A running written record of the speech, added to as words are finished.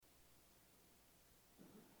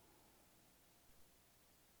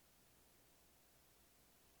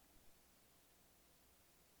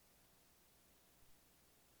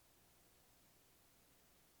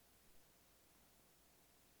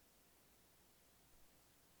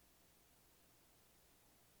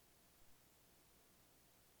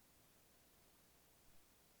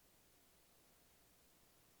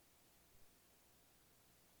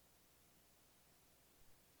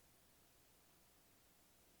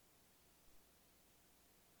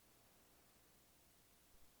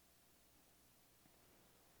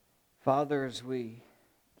Father, as we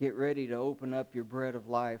get ready to open up your bread of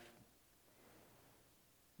life,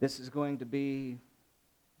 this is going to be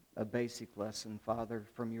a basic lesson, Father,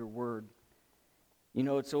 from your word. You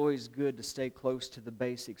know, it's always good to stay close to the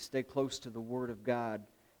basics, stay close to the Word of God,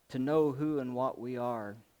 to know who and what we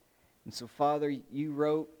are. And so, Father, you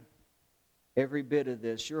wrote every bit of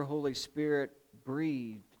this. Your Holy Spirit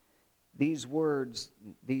breathed these words,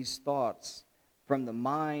 these thoughts from the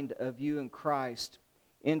mind of you and Christ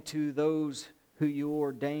into those who you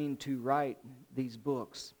ordained to write these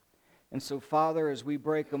books. And so, Father, as we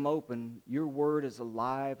break them open, your word is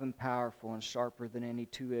alive and powerful and sharper than any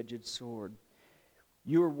two-edged sword.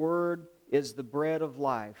 Your word is the bread of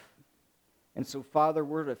life. And so, Father,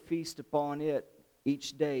 we're to feast upon it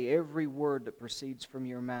each day, every word that proceeds from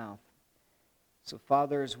your mouth. So,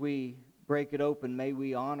 Father, as we break it open, may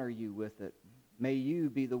we honor you with it. May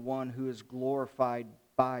you be the one who is glorified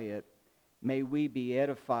by it. May we be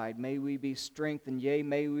edified. May we be strengthened. Yea,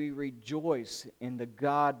 may we rejoice in the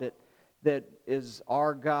God that is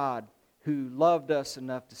our God, who loved us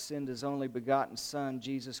enough to send His only begotten Son,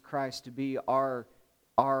 Jesus Christ, to be our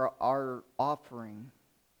offering,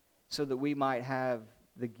 so that we might have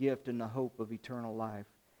the gift and the hope of eternal life.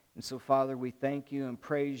 And so, Father, we thank you and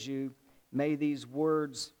praise you. May these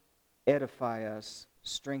words edify us,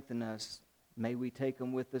 strengthen us. May we take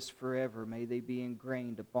them with us forever. May they be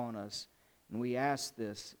ingrained upon us. And we ask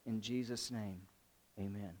this in Jesus' name.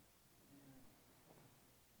 Amen.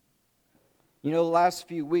 You know, the last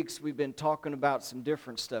few weeks we've been talking about some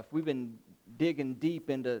different stuff. We've been digging deep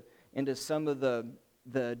into some of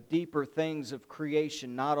the deeper things of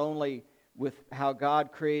creation, not only with how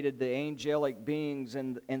God created the angelic beings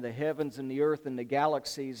and the heavens and the earth and the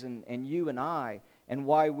galaxies and you and I, and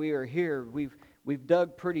why we are here. We've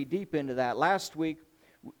dug pretty deep into that. Last week,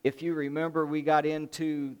 if you remember, we got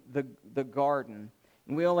into the garden.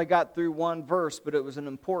 And we only got through one verse, but it was an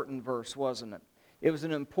important verse, wasn't it? It was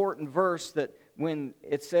an important verse that when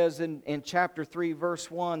it says in chapter 3,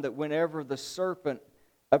 verse 1, that whenever the serpent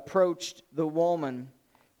approached the woman,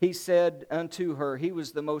 he said unto her, he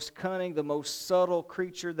was the most cunning, the most subtle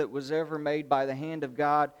creature that was ever made by the hand of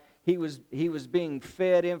God. He was being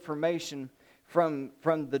fed information from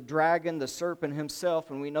the dragon, the serpent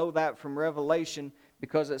himself, and we know that from Revelation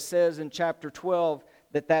because it says in chapter 12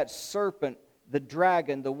 that serpent, the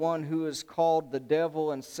dragon, the one who is called the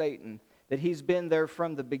devil and Satan, that he's been there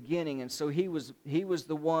from the beginning, and so he was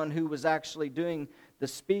the one who was actually doing the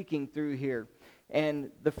speaking through here. And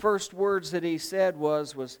the first words that he said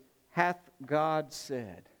was, hath God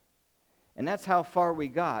said? And that's how far we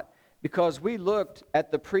got. Because we looked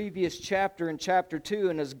at the previous chapter in chapter 2,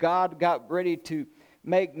 and as God got ready to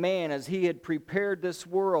make man, as He had prepared this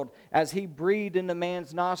world, as He breathed into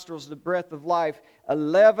man's nostrils the breath of life,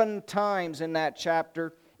 11 times in that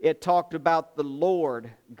chapter it talked about the Lord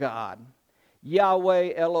God,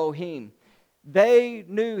 Yahweh Elohim. They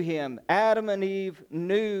knew Him. Adam and Eve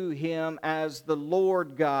knew Him as the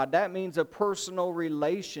Lord God. That means a personal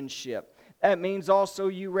relationship. That means also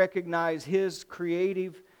you recognize His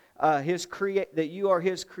creative, that you are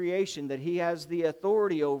His creation, that He has the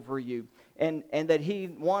authority over you, and that He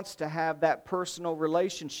wants to have that personal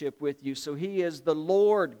relationship with you. So He is the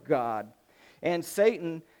Lord God. And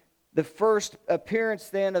Satan, the first appearance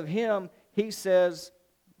then of him, he says,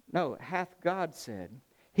 no, hath God said.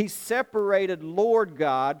 He separated Lord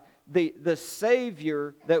God, the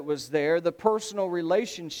Savior that was there, the personal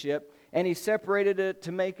relationship, and he separated it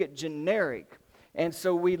to make it generic. And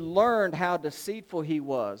so we learned how deceitful he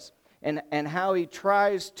was and how he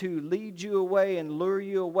tries to lead you away and lure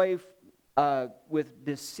you away with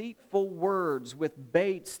deceitful words, with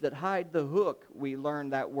baits that hide the hook, we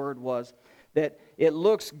learned that word was. That it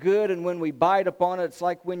looks good, and when we bite upon it, it's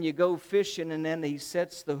like when you go fishing and then he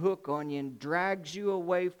sets the hook on you and drags you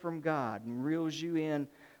away from God and reels you in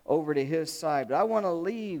over to His side. But I want to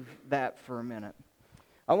leave that for a minute.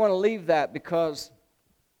 I want to leave that because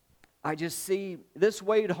I just see this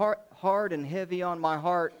weighed hard and heavy on my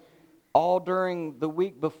heart all during the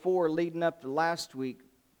week before leading up to last week.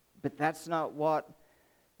 But that's not what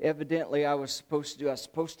evidently I was supposed to do. I was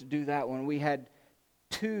supposed to do that when we had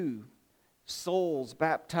 2 souls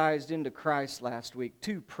baptized into Christ last week.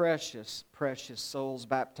 2 precious, precious souls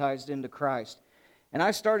baptized into Christ. And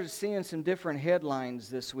I started seeing some different headlines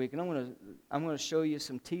this week, and I'm going to show you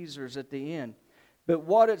some teasers at the end. But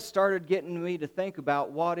what it started getting me to think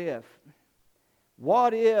about, what if?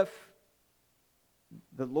 What if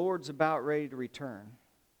the Lord's about ready to return?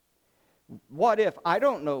 What if? I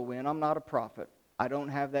don't know when. I'm not a prophet. I don't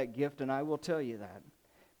have that gift, and I will tell you that.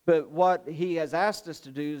 But what He has asked us to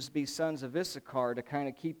do is be sons of Issachar, to kind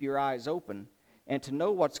of keep your eyes open and to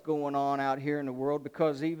know what's going on out here in the world,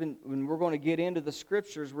 because even when we're going to get into the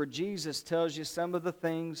Scriptures where Jesus tells you some of the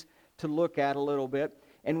things to look at a little bit.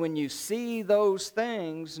 And when you see those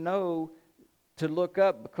things, know to look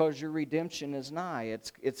up, because your redemption is nigh.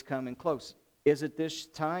 It's coming close. Is it this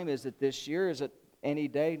time? Is it this year? Is it any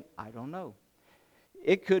day? I don't know.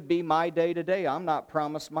 It could be my day today. I'm not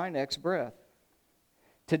promised my next breath.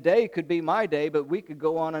 Today could be my day, but we could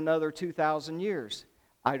go on another 2,000 years.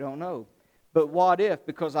 I don't know. But what if?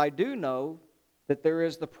 Because I do know that there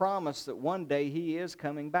is the promise that one day He is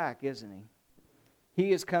coming back, isn't He?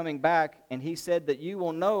 He is coming back, and He said that you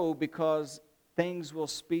will know because things will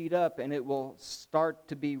speed up and it will start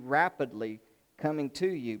to be rapidly coming to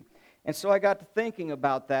you. And so I got to thinking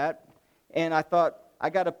about that, and I thought, I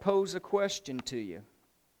got to pose a question to you.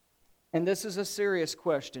 And this is a serious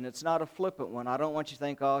question. It's not a flippant one. I don't want you to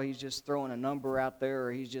think, oh, he's just throwing a number out there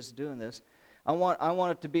or he's just doing this. I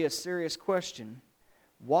want it to be a serious question.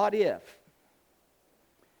 What if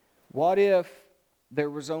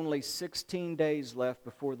there was only 16 days left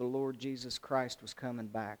before the Lord Jesus Christ was coming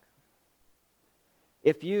back?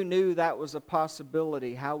 If you knew that was a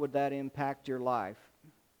possibility, how would that impact your life?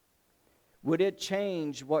 Would it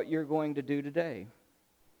change what you're going to do today?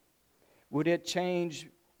 Would it change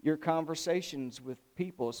your conversations with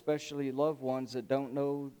people, especially loved ones that don't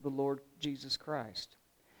know the Lord Jesus Christ?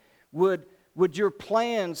 Would your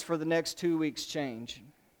plans for the next 2 weeks change?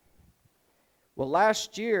 Well,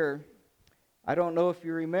 last year, I don't know if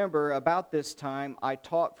you remember, about this time, I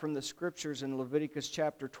taught from the Scriptures in Leviticus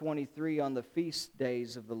chapter 23 on the feast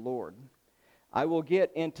days of the Lord. I will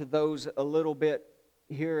get into those a little bit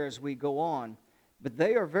here as we go on, but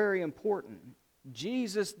they are very important.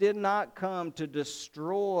 Jesus did not come to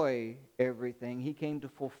destroy everything. He came to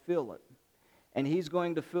fulfill it. And He's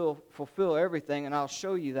going to fulfill everything, and I'll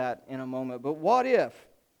show you that in a moment. But what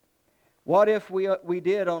if we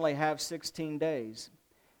did only have 16 days?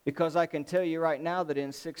 Because I can tell you right now that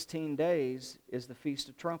in 16 days is the Feast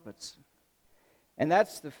of Trumpets. And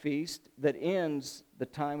that's the feast that ends the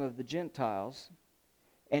time of the Gentiles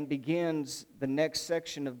and begins the next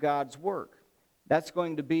section of God's work. That's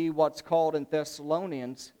going to be what's called in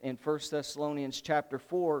Thessalonians, in 1 Thessalonians chapter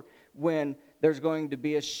 4, when there's going to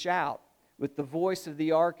be a shout with the voice of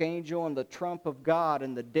the archangel and the trump of God,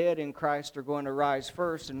 and the dead in Christ are going to rise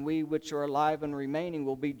first, and we which are alive and remaining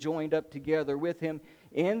will be joined up together with Him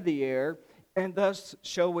in the air, and thus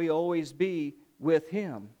shall we always be with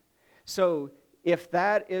Him. So, if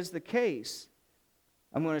that is the case,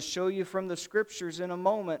 I'm going to show you from the Scriptures in a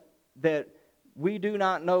moment that we do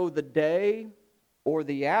not know the day or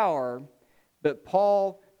the hour, but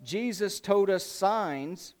Jesus told us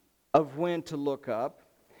signs of when to look up.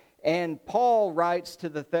 And Paul writes to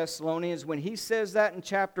the Thessalonians, when he says that in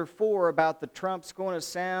chapter 4 about the trumps going to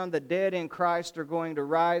sound, the dead in Christ are going to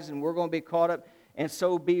rise, and we're going to be caught up, and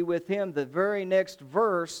so be with Him. The very next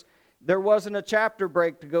verse, there wasn't a chapter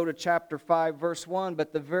break to go to chapter 5, verse 1,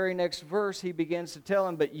 but the very next verse he begins to tell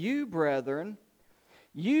them, but you, brethren,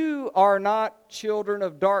 you are not children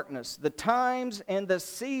of darkness. The times and the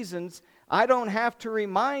seasons, I don't have to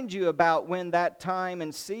remind you about when that time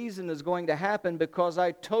and season is going to happen, because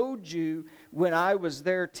I told you when I was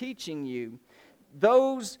there teaching you.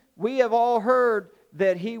 We have all heard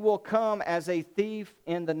that He will come as a thief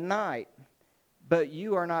in the night, but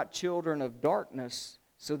you are not children of darkness,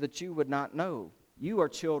 so that you would not know. You are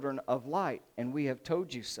children of light, and we have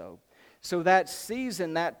told you so. So that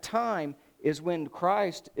season, that time, is when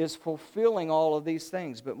Christ is fulfilling all of these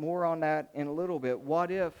things. But more on that in a little bit. What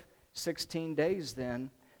if 16 days then,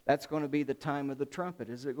 that's going to be the time of the trumpet?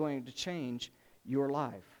 Is it going to change your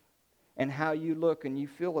life and how you look and you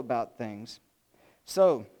feel about things?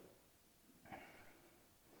 So,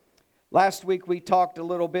 last week we talked a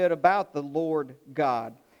little bit about the Lord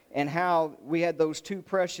God and how we had those 2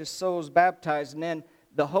 precious souls baptized. And then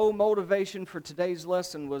the whole motivation for today's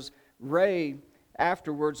lesson was Ray,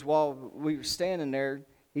 afterwards, while we were standing there,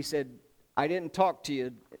 he said, I didn't talk to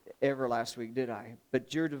you ever last week, did I?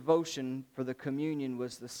 But your devotion for the communion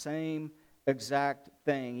was the same exact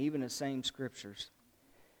thing, even the same Scriptures.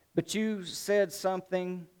 But you said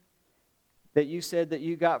something that you said that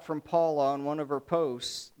you got from Paula on one of her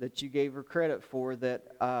posts that you gave her credit for, that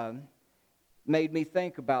made me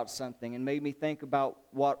think about something and made me think about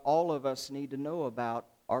what all of us need to know about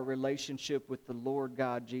our relationship with the Lord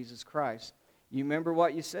God, Jesus Christ. You remember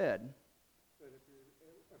what you said? But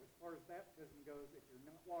as far as baptism goes, if you're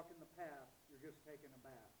not walking the path, you're just taking a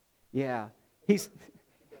bath. Yeah.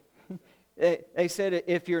 They said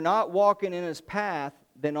if you're not walking in His path,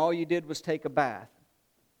 then all you did was take a bath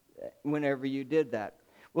whenever you did that.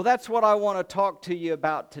 Well, that's what I want to talk to you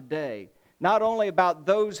about today. not only about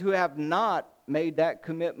those who have not made that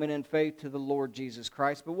commitment in faith to the Lord Jesus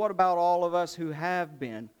Christ, but what about all of us who have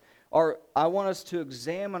been? Or I want us to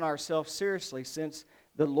examine ourselves seriously, since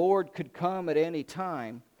the Lord could come at any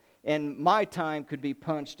time, and my time could be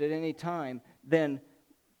punched at any time. Then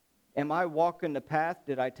am I walking the path?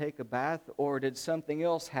 Did I take a bath? Or did something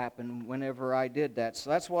else happen whenever I did that? So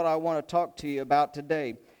that's what I want to talk to you about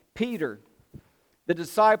today. Peter, the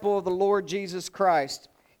disciple of the Lord Jesus Christ,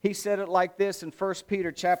 he said it like this in 1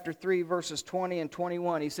 Peter chapter 3, verses 20 and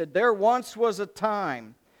 21. He said, "There once was a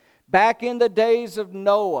time, back in the days of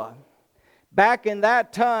Noah." Back in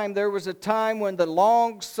that time, there was a time when the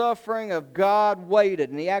long suffering of God waited.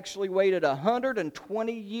 And He actually waited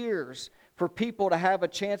 120 years for people to have a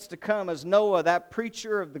chance to come, as Noah, that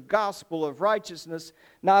preacher of the gospel of righteousness,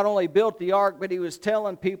 not only built the ark, but he was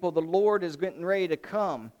telling people the Lord is getting ready to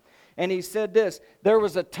come. And he said this, there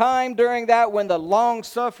was a time during that when the long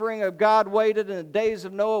suffering of God waited in the days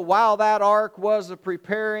of Noah, while that ark was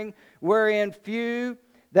preparing, wherein few,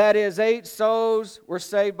 that is 8 souls, were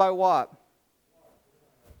saved by what?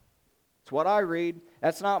 It's what I read.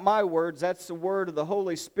 That's not my words. That's the word of the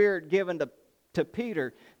Holy Spirit given to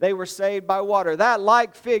Peter. They were saved by water. That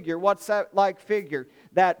like figure, what's that like figure?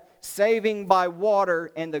 That saving by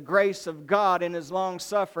water and the grace of God in His long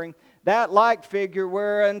suffering. That like figure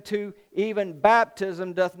whereunto even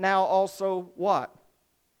baptism doth now also what?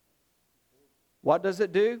 What does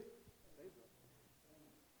it do?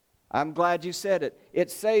 I'm glad you said it. It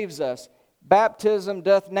saves us. Baptism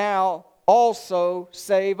doth now also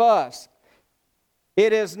save us.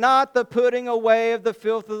 It is not the putting away of the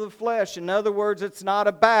filth of the flesh. In other words, it's not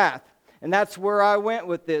a bath. And that's where I went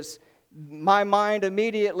with this. My mind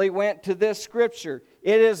immediately went to this scripture.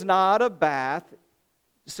 It is not a bath.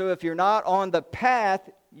 So if you're not on the path,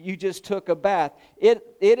 you just took a bath. It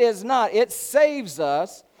is not. It saves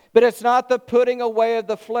us, but it's not the putting away of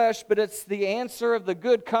the flesh, but it's the answer of the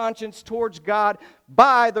good conscience towards God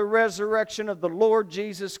by the resurrection of the Lord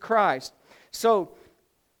Jesus Christ. So,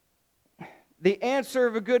 the answer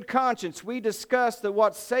of a good conscience, we discussed that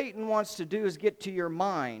what Satan wants to do is get to your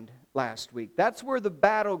mind last week. That's where the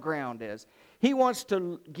battleground is. He wants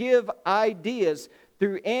to give ideas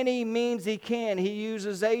through any means he can. He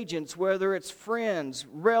uses agents, whether it's friends,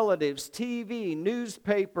 relatives, TV,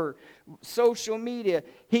 newspaper, social media.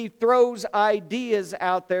 He throws ideas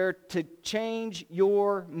out there to change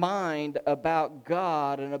your mind about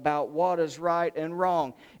God and about what is right and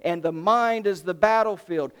wrong. And the mind is the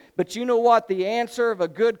battlefield. But you know what the answer of a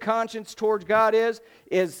good conscience towards God is?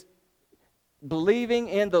 Is believing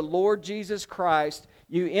in the Lord Jesus Christ.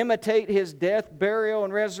 You imitate His death, burial,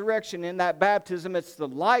 and resurrection in that baptism. It's the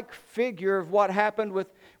like figure of what happened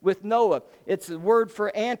with Noah. It's a word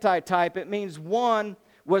for antitype. It means one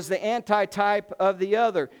was the antitype of the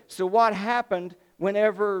other. So what happened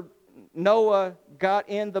whenever Noah got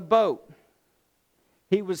in the boat?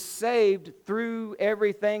 He was saved through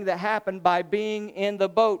everything that happened by being in the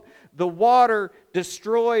boat. The water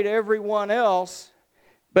destroyed everyone else,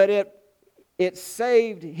 but it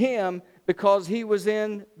saved him because he was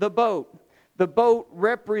in the boat. The boat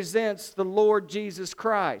represents the Lord Jesus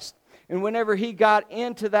Christ. And whenever he got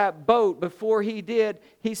into that boat, before he did,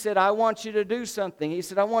 he said, I want you to do something. He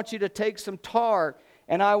said, I want you to take some tar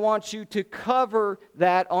and I want you to cover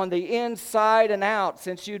that on the inside and out.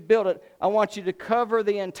 Since you'd built it, I want you to cover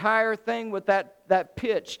the entire thing with that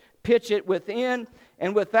pitch. Pitch it within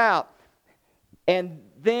and without. And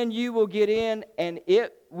then you will get in and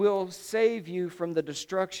it will save you from the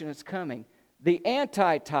destruction that's coming. The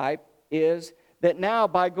antitype is that now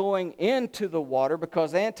by going into the water,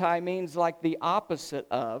 because anti means like the opposite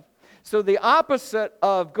of. So the opposite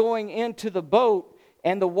of going into the boat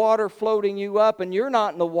and the water floating you up and you're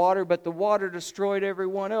not in the water, but the water destroyed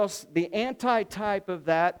everyone else. The antitype of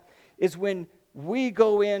that is when we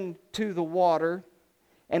go into the water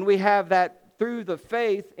and we have that through the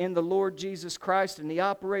faith in the Lord Jesus Christ and the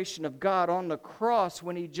operation of God on the cross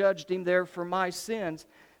when He judged Him there for my sins.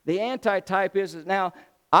 The antitype is now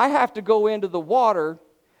I have to go into the water,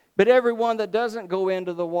 but everyone that doesn't go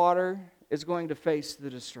into the water is going to face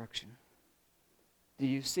the destruction. Do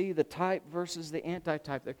you see the type versus the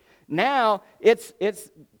antitype there? Now it's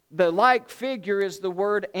the like figure is the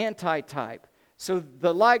word antitype. So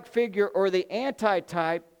the like figure or the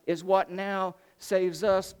antitype is what now saves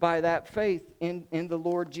us by that faith in the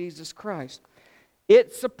Lord Jesus Christ.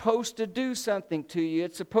 It's supposed to do something to you.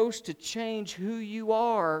 It's supposed to change who you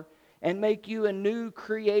are and make you a new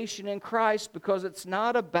creation in Christ, because it's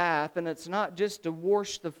not a bath and it's not just to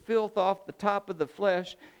wash the filth off the top of the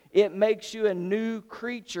flesh. It makes you a new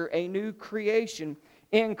creature, a new creation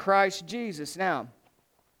in Christ Jesus. Now,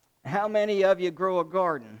 How many of you grow a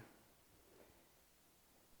garden?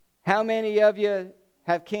 How many of you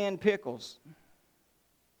have canned pickles?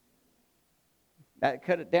 That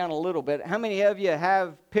cut it down a little bit. How many of you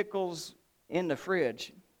have pickles in the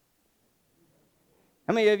fridge?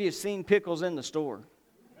 How many of you have seen pickles in the store?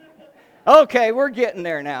 Okay, we're getting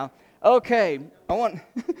there now. Okay, I want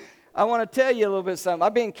to tell you a little bit of something.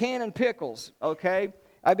 I've been canning pickles, okay?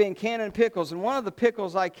 I've been canning pickles, and one of the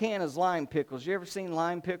pickles I can is lime pickles. You ever seen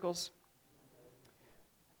lime pickles?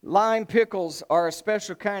 Lime pickles are a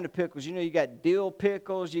special kind of pickles. You know, you got dill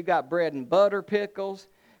pickles, you got bread and butter pickles.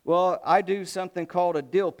 Well, I do something called a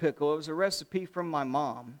dill pickle. It was a recipe from my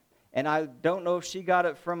mom, and I don't know if she got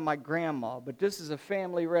it from my grandma, but this is a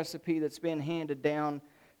family recipe that's been handed down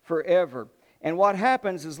forever. And what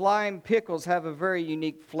happens is lime pickles have a very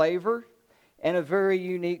unique flavor and a very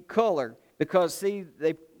unique color because, see,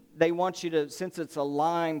 they want you to, since it's a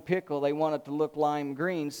lime pickle, they want it to look lime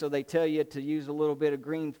green, so they tell you to use a little bit of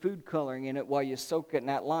green food coloring in it while you soak it in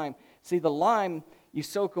that lime. See, the lime, you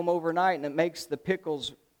soak them overnight, and it makes the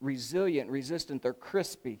pickles resilient, resistant. They're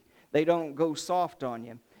crispy. They don't go soft on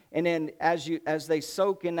you. And then as they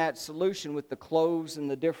soak in that solution with the cloves and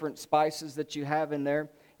the different spices that you have in there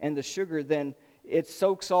and the sugar, then it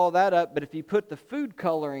soaks all that up. But if you put the food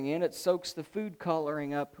coloring in, it soaks the food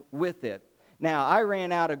coloring up with it. Now, I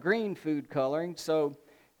ran out of green food coloring, so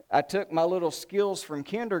I took my little skills from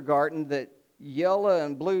kindergarten that yellow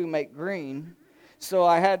and blue make green. So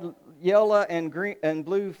I had yellow and green and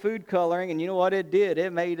blue food coloring, and you know what it did?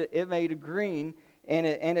 It made a green, and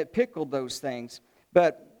it pickled those things.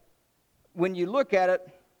 But when you look at it,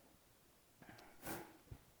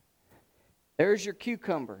 there's your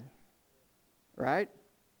cucumber, right?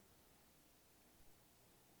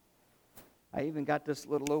 I even got this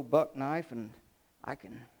little old buck knife, and I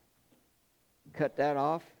can cut that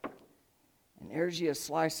off. And there's you a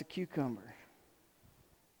slice of cucumber.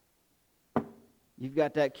 You've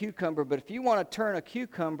got that cucumber, but if you want to turn a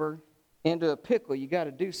cucumber into a pickle, you got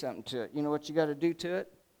to do something to it. You know what you got to do to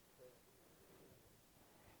it?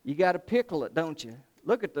 You got to pickle it, don't you?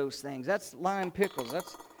 Look at those things. That's lime pickles.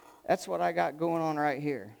 That's what I got going on right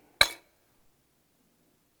here.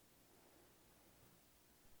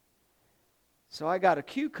 So I got a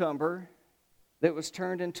cucumber that was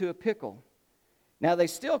turned into a pickle. Now they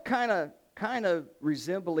still kind of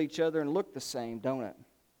resemble each other and look the same, don't it?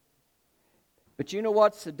 But you know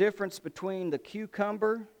what's the difference between the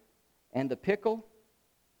cucumber and the pickle?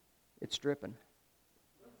 It's dripping.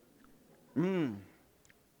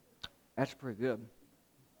 That's pretty good.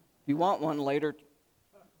 If you want one later,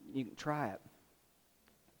 you can try it.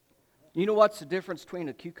 You know what's the difference between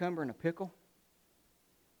a cucumber and a pickle?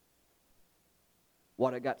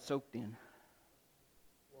 What it got soaked in.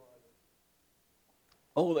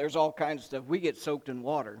 Oh, there's all kinds of stuff. We get soaked in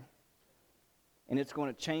water, and it's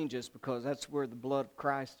going to change us because that's where the blood of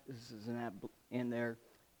Christ is in there,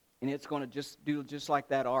 and it's going to just do just like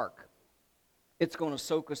that ark. It's going to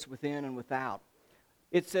soak us within and without.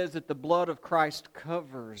 It says that the blood of Christ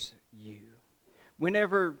covers you.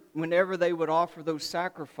 Whenever they would offer those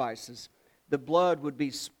sacrifices, the blood would be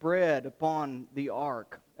spread upon the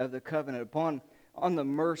ark of the covenant, on the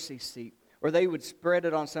mercy seat, or they would spread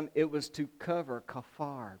it on it was to cover,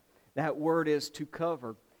 kafar. That word is to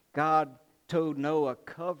cover. God told Noah,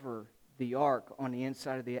 cover the ark on the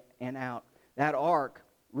inside and out. That ark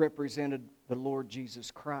represented the Lord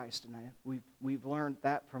Jesus Christ, and we've learned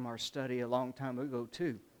that from our study a long time ago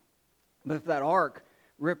too. But if that ark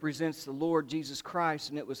represents the Lord Jesus Christ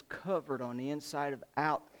and it was covered on the inside and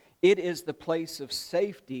out, it is the place of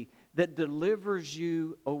safety that delivers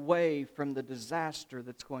you away from the disaster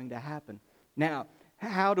that's going to happen. Now,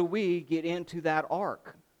 how do we get into that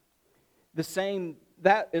ark?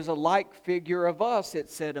 That is a like figure of us, it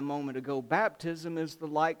said a moment ago. Baptism is the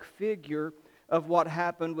like figure of what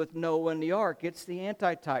happened with Noah and the ark. It's the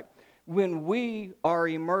antitype. When we are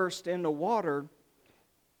immersed in the water,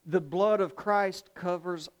 the blood of Christ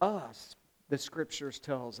covers us, the Scriptures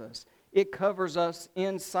tells us. It covers us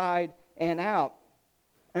inside and out.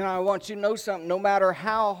 And I want you to know something. No matter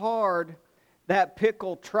how hard that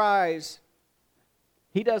pickle tries,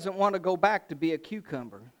 he doesn't want to go back to be a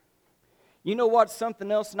cucumber. You know what's something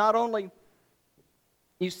else? Not only,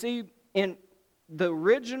 you see, in the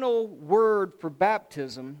original word for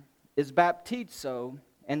baptism is baptizo,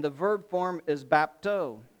 and the verb form is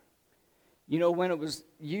bapto. You know, when it was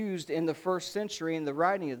used in the first century in the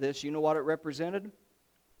writing of this, you know what it represented?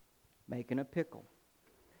 Making a pickle.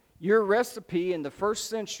 Your recipe in the first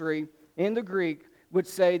century in the Greek would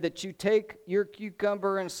say that you take your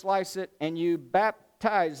cucumber and slice it and you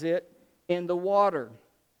baptize it in the water.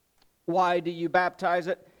 Why do you baptize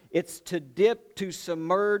it? It's to dip, to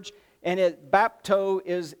submerge. And bapto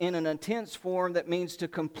is in an intense form that means to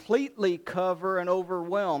completely cover and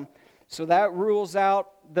overwhelm. So that rules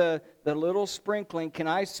out the little sprinkling. Can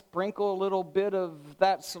I sprinkle a little bit of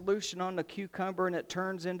that solution on the cucumber and it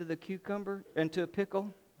turns into the cucumber, into a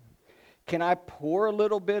pickle? Can I pour a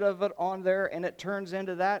little bit of it on there and it turns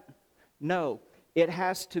into that? No. It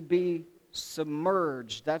has to be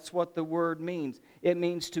submerged. That's what the word means. It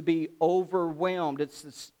means to be overwhelmed.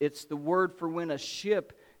 It's the word for when a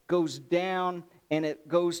ship goes down and it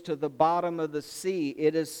goes to the bottom of the sea.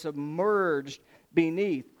 It is submerged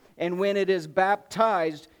beneath. And when it is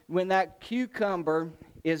baptized, when that cucumber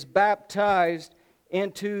is baptized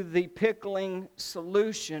into the pickling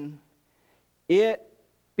solution, it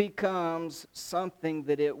becomes something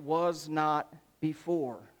that it was not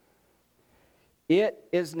before. It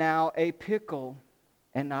is now a pickle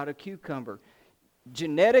and not a cucumber.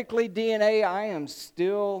 Genetically, DNA, I am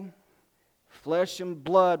still flesh and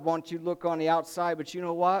blood once you look on the outside, but you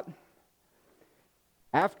know what?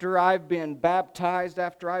 After I've been baptized,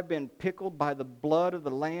 after I've been pickled by the blood of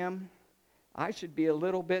the Lamb, I should be a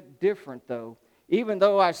little bit different though. Even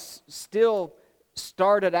though I still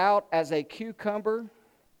started out as a cucumber,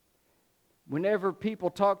 whenever people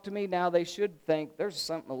talk to me now, they should think there's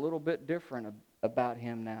something a little bit different about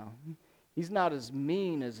him now. He's not as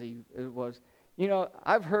mean as he was. You know,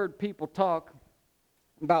 I've heard people talk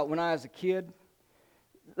about when I was a kid.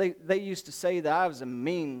 They used to say that I was a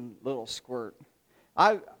mean little squirt.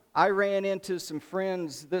 I ran into some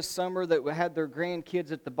friends this summer that had their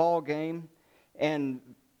grandkids at the ball game, and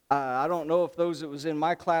I don't know if those that was in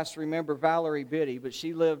my class remember Valerie Biddy, but she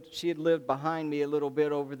had lived behind me a little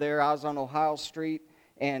bit over there. I was on Ohio Street,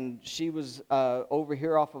 and she was over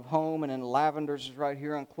here off of Home, and then Lavender's is right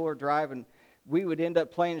here on Clore Drive, and we would end up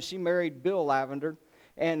playing. She married Bill Lavender,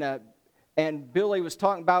 and Billy was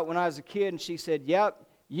talking about when I was a kid, and she said, "Yep,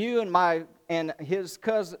 you and his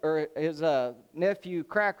cousin or his nephew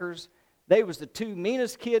Crackers, they was the two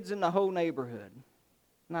meanest kids in the whole neighborhood."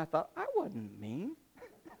 And I thought, I wasn't mean.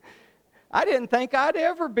 I didn't think I'd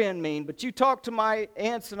ever been mean. But you talk to my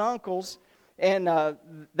aunts and uncles, and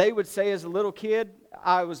they would say as a little kid,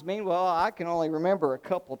 I was mean. Well, I can only remember a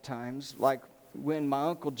couple times, like when my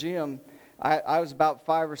Uncle Jim, I was about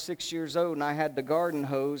 5 or 6 years old, and I had the garden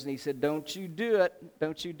hose, and he said, "Don't you do it,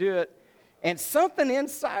 don't you do it." And something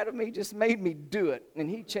inside of me just made me do it. And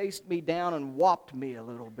he chased me down and whopped me a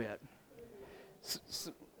little bit.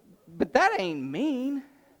 But that ain't mean.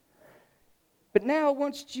 But now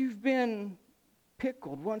once you've been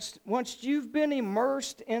pickled, once you've been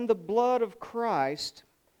immersed in the blood of Christ,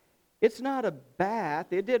 it's not a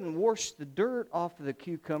bath. It didn't wash the dirt off of the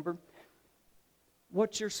cucumber.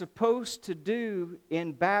 What you're supposed to do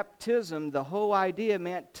in baptism, the whole idea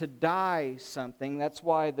meant to dye something. That's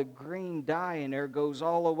why the green dye in there goes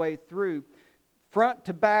all the way through. Front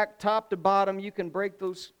to back, top to bottom, you can break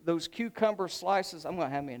those cucumber slices. I'm going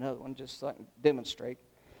to have me another one just so I can demonstrate.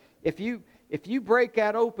 If you break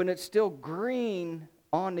that open, it's still green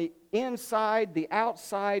on the inside, the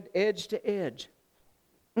outside, edge to edge.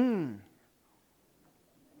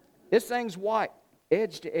 This thing's white,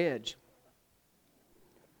 edge to edge.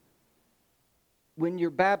 When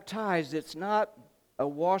you're baptized, it's not a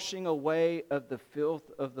washing away of the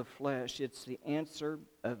filth of the flesh. It's the answer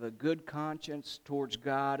of a good conscience towards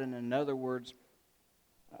God. And in other words,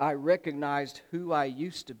 I recognized who I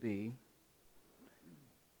used to be.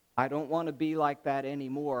 I don't want to be like that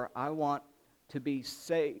anymore. I want to be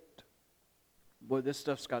saved. Boy, this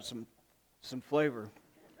stuff's got some flavor.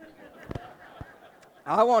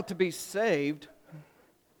 I want to be saved.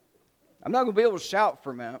 I'm not going to be able to shout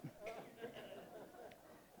for a minute.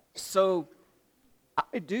 So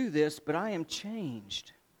I do this, but I am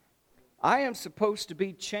changed. I am supposed to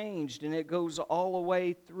be changed, and it goes all the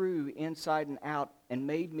way through, inside and out, and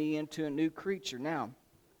made me into a new creature. Now,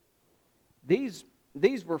 these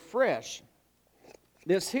were fresh.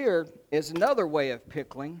 This here is another way of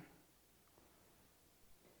pickling.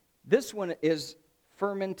 This one is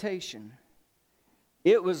fermentation.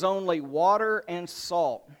 It was only water and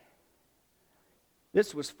salt.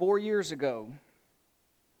 This was 4 years ago.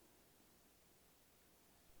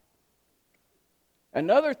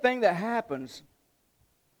 Another thing that happens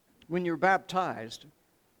when you're baptized,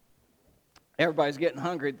 everybody's getting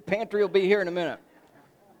hungry. The pantry will be here in a minute.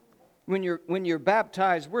 When you're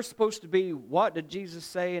baptized, we're supposed to be, what did Jesus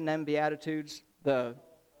say in them Beatitudes? The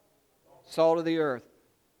salt of the earth.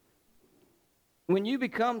 When you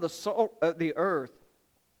become the salt of the earth,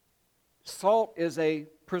 salt is a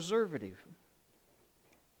preservative.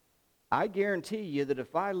 I guarantee you that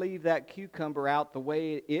if I leave that cucumber out the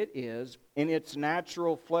way it is, in its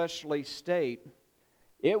natural fleshly state,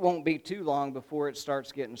 it won't be too long before it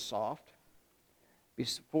starts getting soft,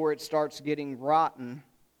 before it starts getting rotten,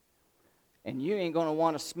 and you ain't going to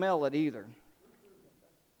want to smell it either.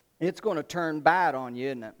 It's going to turn bad on you,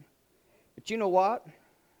 isn't it? But you know what?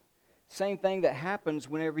 Same thing that happens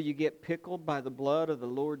whenever you get pickled by the blood of the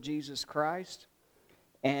Lord Jesus Christ,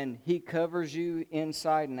 and He covers you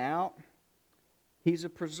inside and out. He's a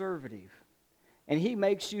preservative. And He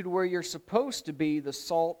makes you to where you're supposed to be the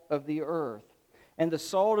salt of the earth. And the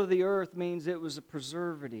salt of the earth means it was a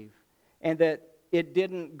preservative, and that it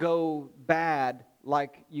didn't go bad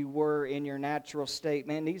like you were in your natural state.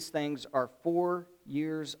 Man, these things are 4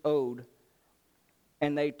 years old,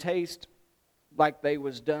 and they taste like they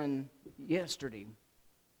was done yesterday.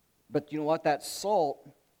 But you know what? That salt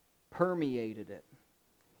permeated it.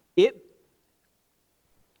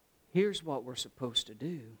 Here's what we're supposed to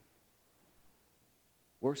do.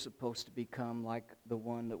 We're supposed to become like the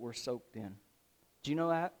one that we're soaked in. Do you know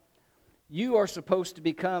that? You are supposed to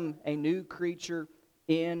become a new creature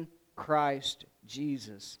in Christ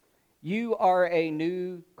Jesus. You are a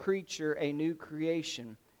new creature, a new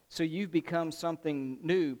creation. So you've become something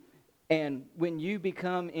new. And when you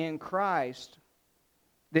become in Christ,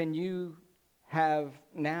 then you have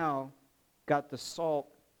now got the salt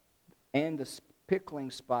and the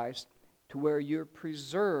pickling spice to where you're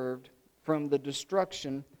preserved from the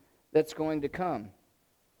destruction that's going to come.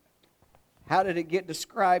 How did it get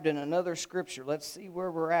described in another scripture? Let's see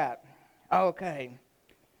where we're at. Okay.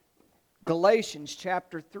 Galatians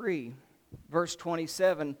chapter 3, verse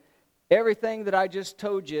 27. Everything that I just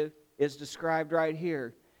told you is described right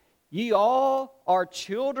here. Ye all are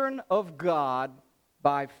children of God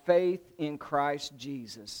by faith in Christ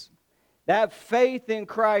Jesus. That faith in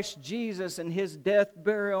Christ Jesus and His death,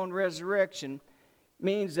 burial, and resurrection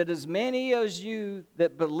means that as many as you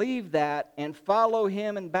that believe that and follow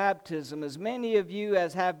Him in baptism, as many of you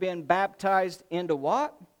as have been baptized into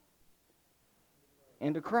what?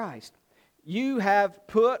 Into Christ. You have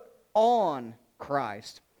put on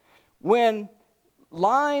Christ. When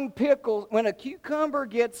a cucumber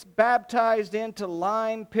gets baptized into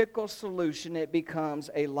lime pickle solution, it becomes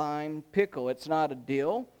a lime pickle. It's not a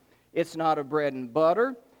dill. It's not a bread and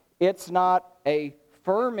butter. It's not a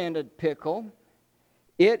fermented pickle.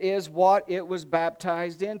 It is what it was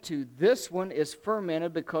baptized into. This one is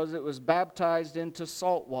fermented because it was baptized into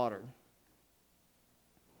salt water.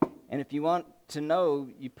 And if you want to know,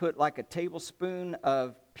 you put like a tablespoon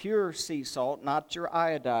of pure sea salt, not your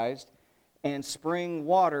iodized, and spring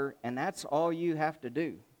water, and that's all you have to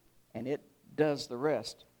do. And it does the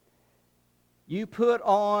rest. You put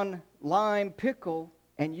on lime pickle,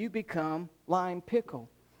 and you become lime pickle.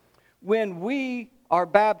 When we are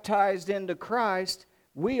baptized into Christ,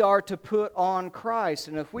 we are to put on Christ.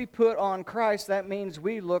 And if we put on Christ, that means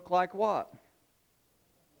we look like what?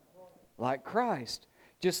 Like Christ.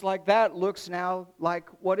 Just like that looks now like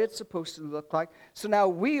what it's supposed to look like. So now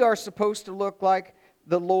we are supposed to look like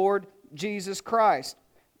the Lord Jesus Christ.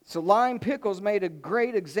 So lime pickles made a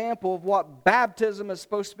great example of what baptism is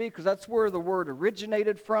supposed to be, because that's where the word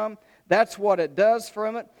originated from. That's what it does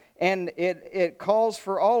from it. And it calls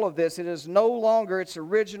for all of this. It is no longer its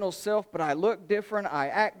original self, but I look different, I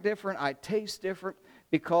act different, I taste different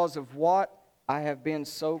because of what I have been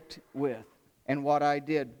soaked with and what I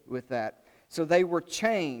did with that. So they were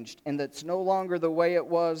changed, and that's no longer the way it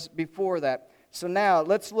was before that. So now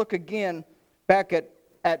let's look again back at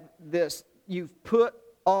this. You've put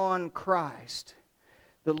on Christ.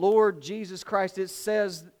 The Lord Jesus Christ, it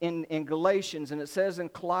says in Galatians, and it says in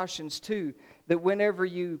Colossians 2, that whenever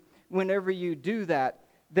you do that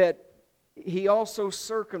He also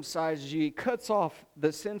circumcises you. He cuts off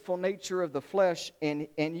the sinful nature of the flesh, and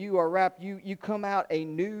you are wrapped. You come out a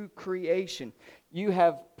new creation. You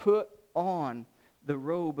have put on the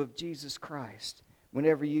robe of Jesus Christ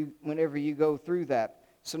whenever you go through that.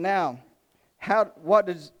 So now,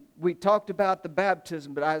 we talked about the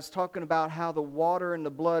baptism, but I was talking about how the water and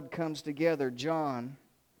the blood comes together. John,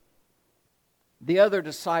 the other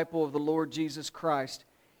disciple of the Lord Jesus Christ,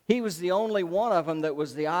 he was the only one of them that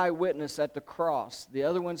was the eyewitness at the cross. The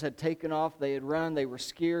other ones had taken off, they had run, they were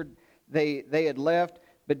scared, they had left.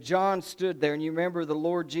 But John stood there, and you remember the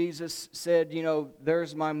Lord Jesus said,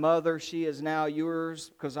 there's my mother, she is now yours,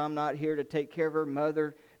 because I'm not here to take care of her.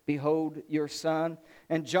 Mother, behold your son.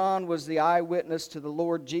 And John was the eyewitness to the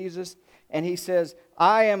Lord Jesus. And he says,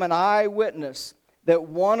 I am an eyewitness that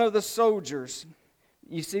one of the soldiers,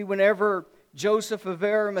 you see, whenever Joseph of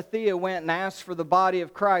Arimathea went and asked for the body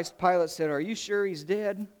of Christ, Pilate said, are you sure he's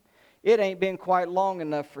dead? it ain't been quite long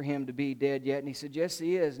enough for him to be dead yet. And he said, yes,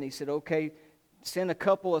 he is. And he said, okay, send a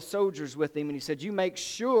couple of soldiers with him. And he said, you make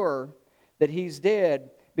sure that he's dead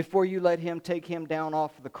before you let him take him down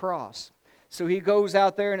off the cross. So he goes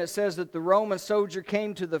out there, and it says that the Roman soldier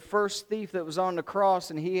came to the first thief that was on the cross,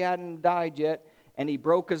 and he hadn't died yet, and he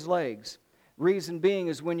broke his legs. Reason being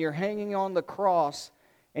is when you're hanging on the cross,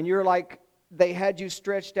 and you're like, they had you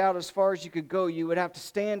stretched out as far as you could go, you would have to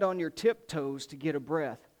stand on your tiptoes to get a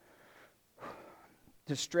breath,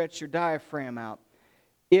 to stretch your diaphragm out.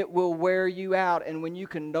 It will wear you out, and when you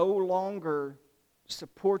can no longer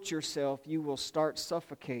support yourself, you will start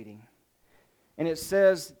suffocating. And it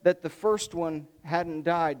says that the first one hadn't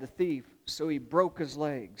died, the thief, so he broke his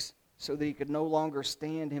legs so that he could no longer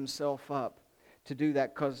stand himself up to do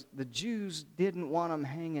that, because the Jews didn't want him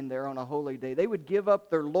hanging there on a holy day. They would give up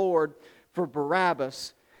their Lord for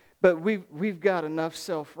Barabbas, but we've got enough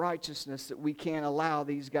self-righteousness that we can't allow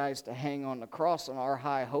these guys to hang on the cross on our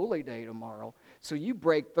high holy day tomorrow. So you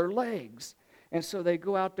break their legs. And so they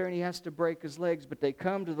go out there, and he has to break his legs, but they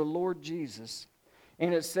come to the Lord Jesus.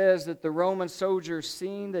 And it says that the Roman soldier,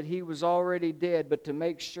 seeing that he was already dead, but to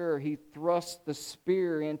make sure, he thrust the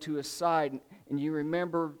spear into his side. And you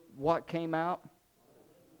remember what came out?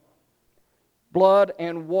 Blood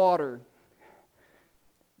and water.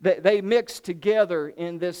 They mixed together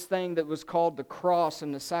in this thing that was called the cross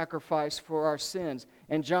and the sacrifice for our sins.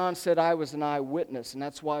 And John said, I was an eyewitness. And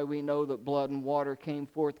that's why we know that blood and water came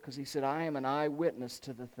forth, because he said, I am an eyewitness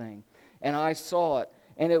to the thing. And I saw it.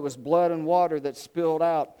 And it was blood and water that spilled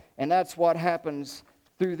out. And that's what happens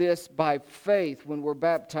through this by faith when we're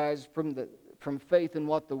baptized from faith in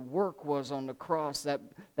what the work was on the cross.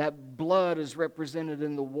 That blood is represented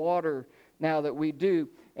in the water now that we do.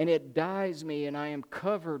 And it dyes me, and I am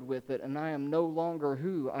covered with it, and I am no longer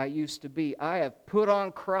who I used to be. I have put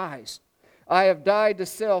on Christ. I have died to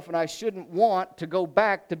self, and I shouldn't want to go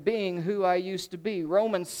back to being who I used to be.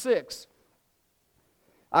 Romans 6.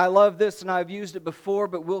 I love this, and I've used it before,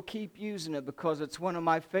 but we'll keep using it because it's one of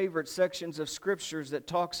my favorite sections of Scriptures that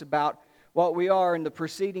talks about what we are. In the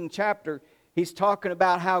preceding chapter, he's talking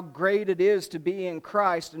about how great it is to be in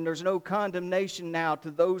Christ, and there's no condemnation now to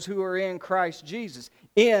those who are in Christ Jesus.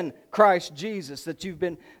 In Christ Jesus, that you've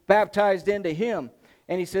been baptized into Him.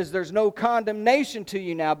 And he says there's no condemnation to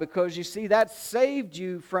you now, because you see that saved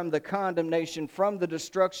you from the condemnation, from the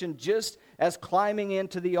destruction, just as climbing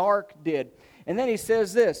into the ark did. And then he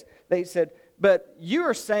says this, they said, but you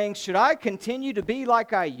are saying, should I continue to be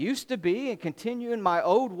like I used to be and continue in my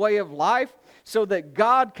old way of life so that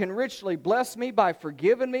God can richly bless me by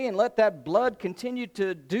forgiving me and let that blood continue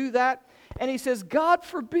to do that? And he says, God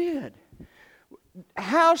forbid.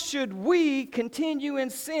 How should we continue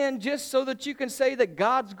in sin just so that you can say that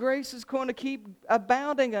God's grace is going to keep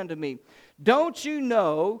abounding unto me? Don't you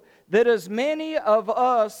know that as many of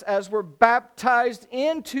us as were baptized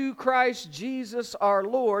into Christ Jesus our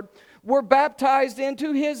Lord were baptized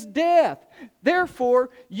into His death? Therefore,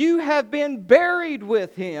 you have been buried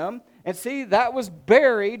with Him. And see, that was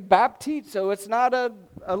buried, baptizo. It's not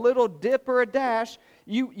a little dip or a dash.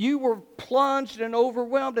 You were plunged and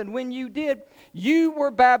overwhelmed, and when you did, you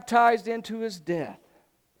were baptized into His death.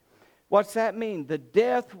 What's that mean? The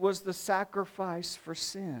death was the sacrifice for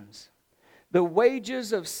sins. The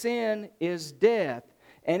wages of sin is death,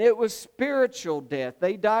 and it was spiritual death.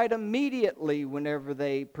 They died immediately whenever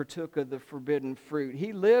they partook of the forbidden fruit.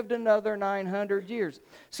 He lived another 900 years.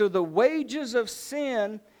 So the wages of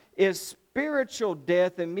sin is spiritual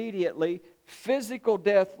death immediately, physical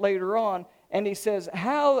death later on. And he says,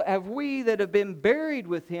 how have we that have been buried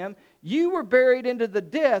with Him? You were buried into the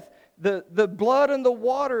death, the blood and the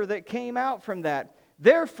water that came out from that.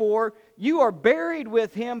 Therefore, you are buried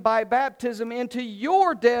with Him by baptism into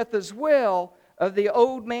your death as well of the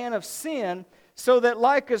old man of sin, so that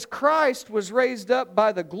like as Christ was raised up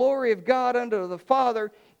by the glory of God unto the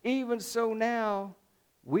Father, even so now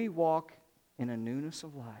we walk in a newness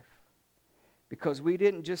of life. Because we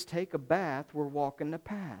didn't just take a bath, we're walking the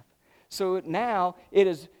path. So now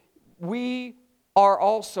we are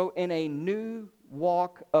also in a new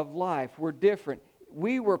walk of life. We're different.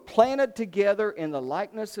 We were planted together in the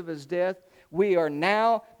likeness of His death. We are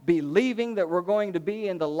now believing that we're going to be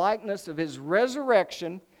in the likeness of His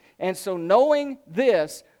resurrection. And so knowing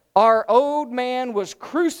this, our old man was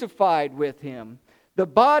crucified with Him. The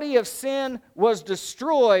body of sin was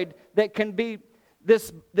destroyed, that can be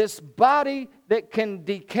this body that can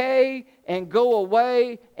decay and go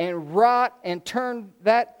away and rot and turn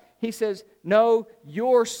that. He says, no,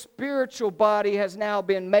 your spiritual body has now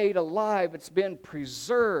been made alive. It's been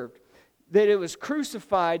preserved. That it was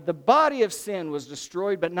crucified. The body of sin was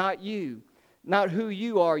destroyed, but not you. not who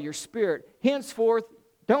you are, your spirit. Henceforth,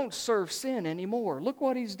 don't serve sin anymore. Look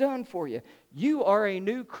what He's done for you. You are a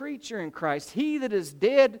new creature in Christ. He that is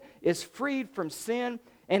dead is freed from sin.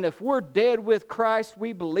 And if we're dead with Christ,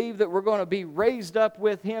 we believe that we're going to be raised up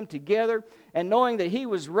with Him together. And knowing that He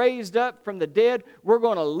was raised up from the dead, we're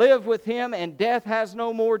going to live with Him, and death has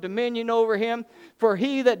no more dominion over Him. For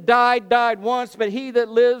he that died, died once, but he that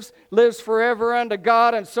lives, lives forever unto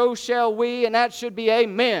God, and so shall we. And that should be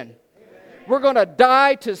amen. We're going to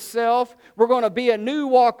die to self. We're going to be a new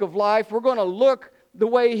walk of life. We're going to look the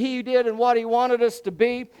way He did and what He wanted us to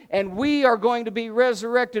be. And we are going to be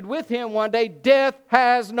resurrected with Him one day. Death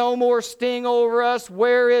has no more sting over us.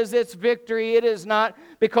 Where is its victory? It is not,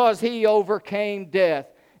 because He overcame death.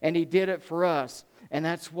 And He did it for us. And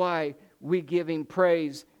that's why we give Him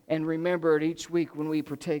praise and remember it each week when we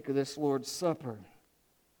partake of this Lord's Supper.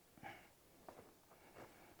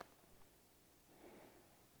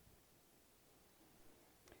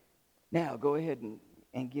 Now, go ahead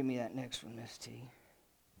and give me that next one, Miss T.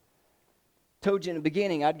 Told you in the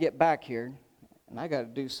beginning I'd get back here, and I got to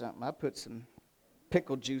do something. I put some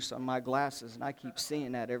pickle juice on my glasses, and I keep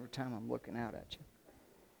seeing that every time I'm looking out at you.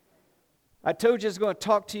 I told you I was going to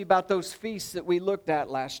talk to you about those feasts that we looked at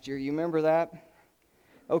last year. You remember that?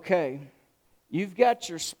 Okay. You've got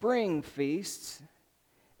your spring feasts,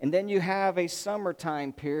 and then you have a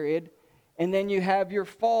summertime period, and then you have your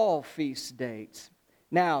fall feast dates.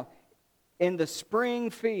 Now, in the spring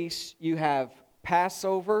feasts, you have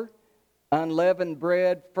Passover, unleavened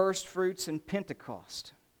bread, first fruits, and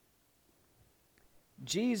Pentecost.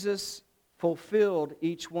 Jesus fulfilled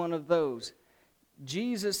each one of those.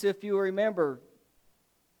 Jesus, if you remember,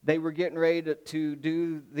 they were getting ready to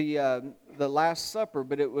do the Last Supper,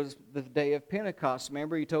 but it was the day of Pentecost.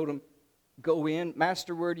 Remember, He told them, go in.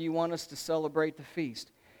 Master, where do you want us to celebrate the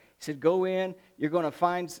feast? He said, go in. You're going to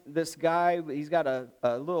find this guy. He's got a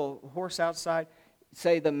little horse outside.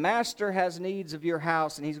 Say, the master has needs of your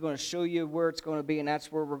house, and he's going to show you where it's going to be, and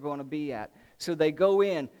that's where we're going to be at. So they go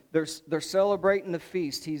in. They're celebrating the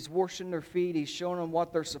feast. He's washing their feet. He's showing them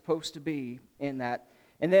what they're supposed to be in that.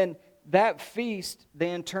 And then that feast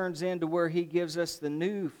then turns into where He gives us the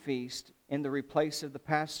new feast in the replace of the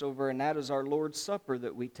Passover, and that is our Lord's Supper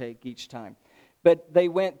that we take each time. But they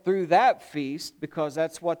went through that feast because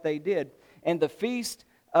that's what they did. And the feast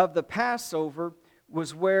of the Passover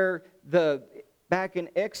was where back in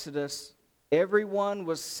Exodus, everyone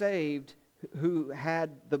was saved who had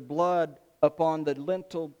the blood upon the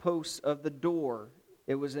lintel posts of the door.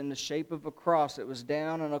 It was in the shape of a cross. It was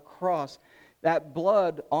down on a cross. That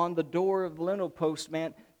blood on the door of the lintel post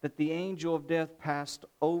meant that the angel of death passed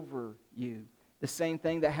over you. The same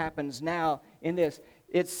thing that happens now in this.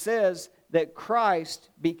 It says that Christ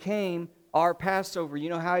became our Passover. You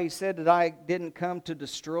know how He said that I didn't come to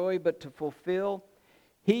destroy but to fulfill?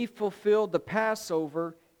 He fulfilled the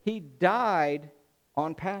Passover. He died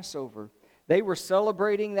on Passover. They were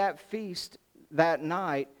celebrating that feast that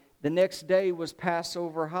night. The next day was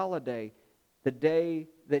Passover holiday, the day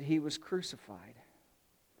that He was crucified.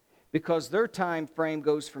 Because their time frame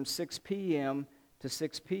goes from 6 p.m. to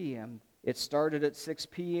 6 p.m. It started at 6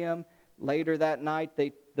 p.m. Later that night,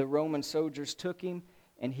 the Roman soldiers took Him,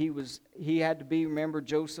 and he had to be, remember,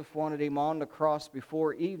 Joseph wanted Him on the cross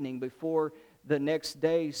before evening, before the next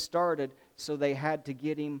day started, so they had to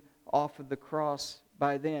get Him off of the cross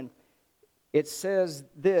by then. It says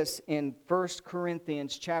this in 1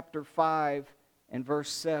 Corinthians chapter 5 and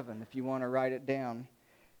verse 7, if you want to write it down.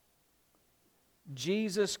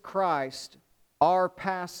 Jesus Christ, our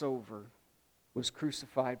Passover, was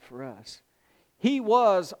crucified for us. He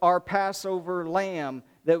was our Passover lamb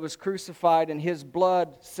that was crucified, and His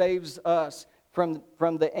blood saves us from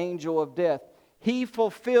the angel of death. He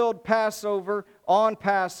fulfilled Passover on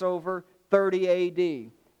Passover 30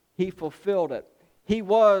 A.D. He fulfilled it. He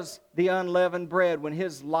was the unleavened bread. When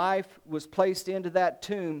His life was placed into that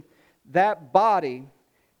tomb, that body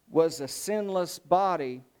was a sinless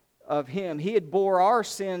body of Him. He had bore our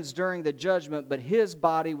sins during the judgment, but His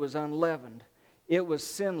body was unleavened. It was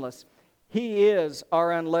sinless. He is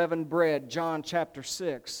our unleavened bread, John chapter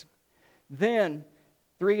 6. Then,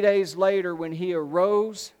 3 days later, when He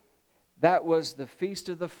arose, that was the Feast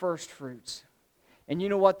of the First Fruits. And you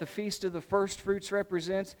know what the Feast of the First Fruits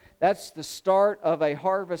represents? That's the start of a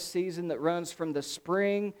harvest season that runs from the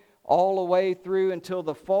spring all the way through until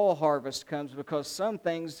the fall harvest comes, because some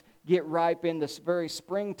things get ripe in this very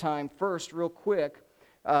springtime first real quick.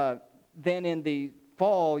 Then in the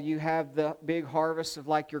fall, you have the big harvest of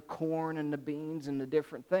like your corn and the beans and the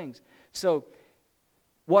different things. So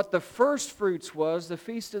what the first fruits was, the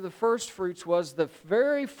Feast of the First Fruits was the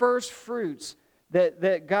very first fruits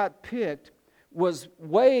that got picked was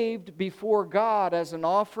waved before God as an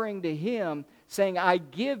offering to Him, saying, I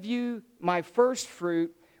give you my first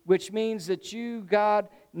fruit, which means that you, God,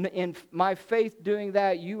 in my faith doing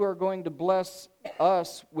that, you are going to bless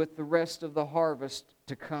us with the rest of the harvest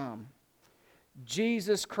to come.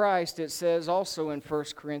 Jesus Christ, it says also in 1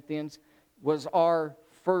 Corinthians, was our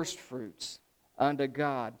first fruits unto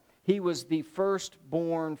God. He was the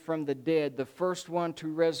firstborn from the dead, the first one to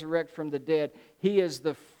resurrect from the dead. He is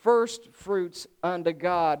the first fruits unto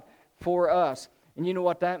God for us. And you know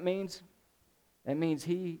what that means? That means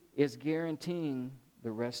He is guaranteeing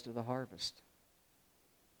the rest of the harvest.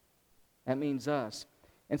 That means us.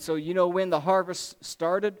 And so you know when the harvest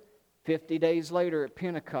started? 50 days later at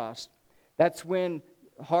Pentecost. That's when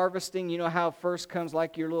harvesting, you know how first comes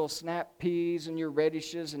like your little snap peas and your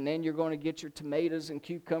radishes, and then you're going to get your tomatoes and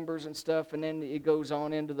cucumbers and stuff, and then it goes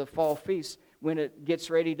on into the fall feast when it gets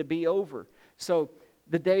ready to be over. So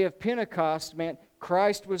the day of Pentecost, man,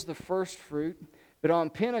 Christ was the first fruit, but on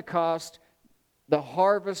Pentecost, the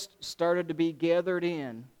harvest started to be gathered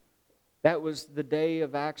in. That was the day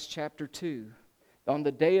of Acts chapter 2. On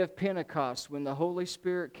the day of Pentecost, when the Holy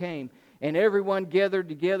Spirit came, and everyone gathered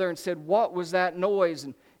together and said, what was that noise?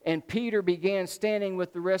 And Peter began standing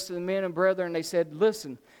with the rest of the men and brethren, and they said,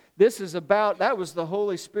 listen, that was the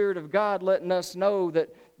Holy Spirit of God letting us know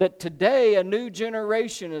that today a new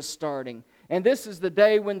generation is starting. And this is the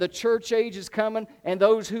day when the church age is coming, and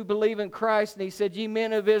those who believe in Christ. And he said, ye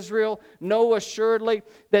men of Israel, know assuredly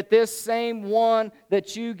that this same one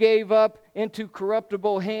that you gave up into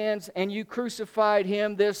corruptible hands, and you crucified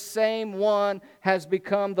him, this same one has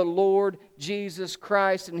become the Lord Jesus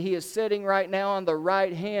Christ. And he is sitting right now on the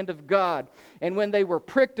right hand of God. And when they were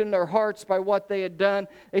pricked in their hearts by what they had done,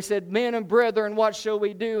 they said, men and brethren, what shall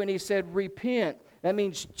we do? And he said, repent. That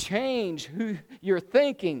means change who you're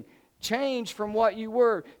thinking. Change from what you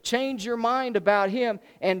were. Change your mind about Him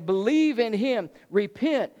and believe in Him.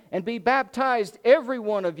 Repent and be baptized, every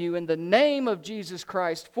one of you, in the name of Jesus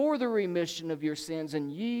Christ for the remission of your sins,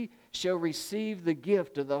 and ye shall receive the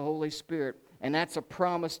gift of the Holy Spirit. And that's a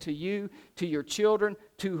promise to you, to your children,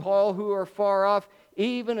 to all who are far off,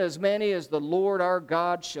 even as many as the Lord our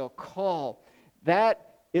God shall call.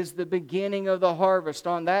 That is the beginning of the harvest.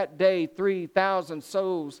 On that day, 3,000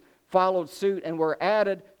 souls followed suit and were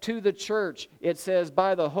added to the church, it says,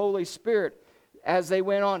 by the Holy Spirit. As they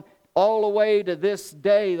went on, all the way to this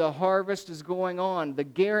day, the harvest is going on. The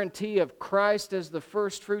guarantee of Christ as the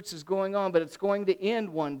first fruits is going on, but it's going to end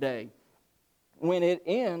one day. When it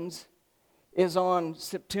ends is on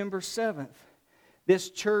September 7th. This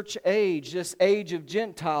church age, this age of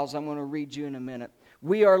Gentiles, I'm going to read you in a minute.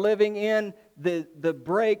 We are living in the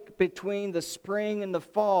break between the spring and the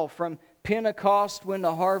fall, from Pentecost, when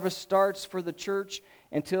the harvest starts for the church,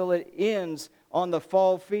 until it ends on the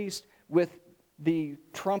fall feast with the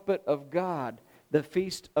trumpet of God, the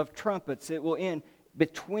Feast of Trumpets. It will end.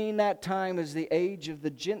 Between that time is the age of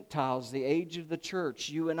the Gentiles, the age of the church.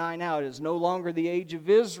 You and I now, it is no longer the age of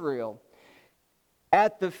Israel.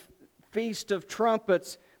 At the Feast of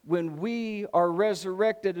Trumpets, when we are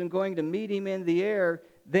resurrected and going to meet Him in the air,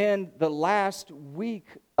 then the last week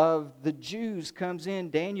of the Jews comes in.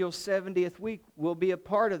 Daniel's 70th week will be a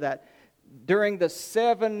part of that. During the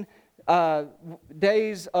 7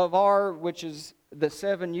 days of which is the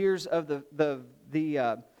 7 years of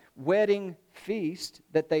the wedding feast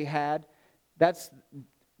that they had, that's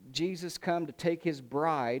Jesus come to take His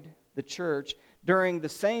bride, the church. During the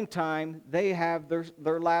same time, they have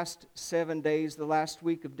their last 7 days, the last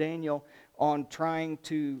week of Daniel, on trying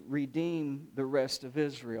to redeem the rest of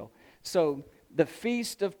Israel. So the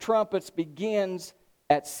Feast of Trumpets begins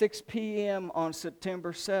at 6 p.m. on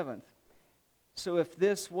September 7th. So if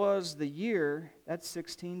this was the year, that's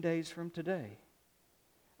 16 days from today.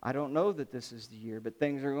 I don't know that this is the year, but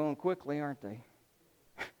things are going quickly, aren't they?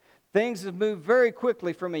 Things have moved very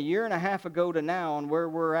quickly from a year and a half ago to now on where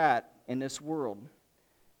we're at in this world.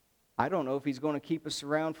 I don't know if He's going to keep us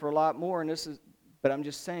around for a lot more, but I'm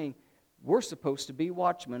just saying, we're supposed to be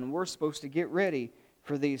watchmen. We're supposed to get ready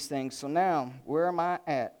for these things. So now, where am I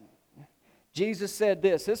at? Jesus said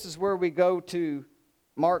this. This is where we go to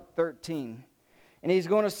Mark 13. And He's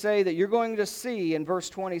going to say that you're going to see in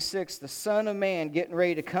verse 26 the Son of Man getting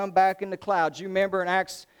ready to come back in the clouds. You remember in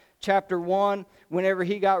Acts chapter 1, whenever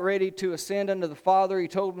He got ready to ascend unto the Father, He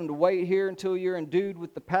told them to wait here until you're endued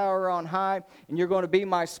with the power on high, and you're going to be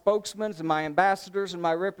my spokesmen and my ambassadors and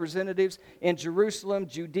my representatives in Jerusalem,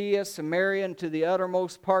 Judea, Samaria, and to the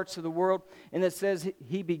uttermost parts of the world. And it says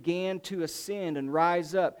He began to ascend and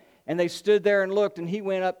rise up. And they stood there and looked, and He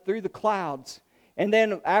went up through the clouds. And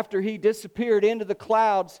then after He disappeared into the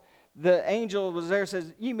clouds, the angel was there,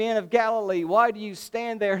 says, "Ye men of Galilee, why do you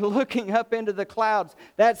stand there looking up into the clouds?"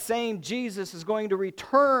 That same Jesus is going to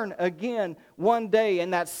return again one day.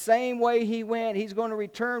 And that same way he went, he's going to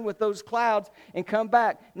return with those clouds and come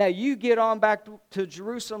back. Now you get on back to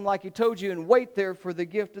Jerusalem like he told you and wait there for the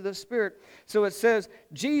gift of the Spirit. So it says,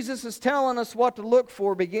 Jesus is telling us what to look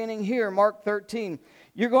for beginning here, Mark 13.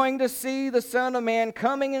 You're going to see the Son of Man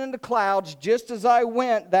coming in the clouds just as I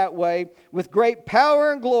went that way with great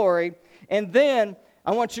power and glory. And then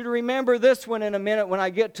I want you to remember this one in a minute when I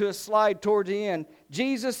get to a slide toward the end.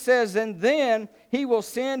 Jesus says, "And then he will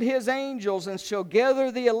send his angels and shall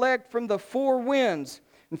gather the elect from the four winds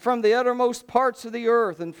and from the uttermost parts of the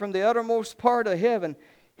earth and from the uttermost part of heaven.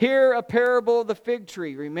 Hear a parable of the fig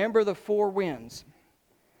tree." Remember the four winds.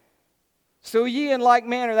 "So ye in like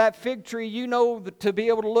manner," that fig tree, you know to be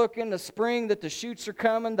able to look in the spring that the shoots are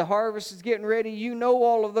coming, the harvest is getting ready. You know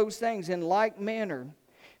all of those things. In like manner,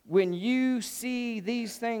 when you see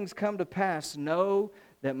these things come to pass, know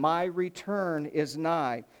that my return is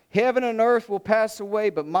nigh. Heaven and earth will pass away,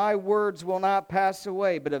 but my words will not pass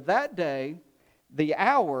away. But of that day, the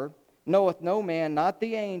hour, knoweth no man, not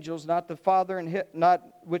the angels, not the Father, not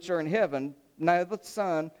which are in heaven, neither the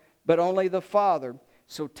Son, but only the Father.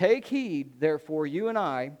 So take heed, therefore, you and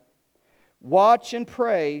I, watch and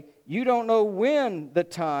pray. You don't know when the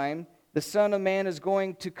time the Son of Man is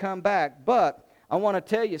going to come back. But I want to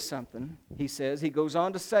tell you something, he says. He goes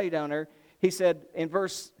on to say down there, he said in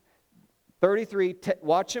verse 33,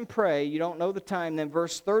 watch and pray. You don't know the time. Then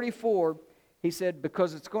verse 34, he said,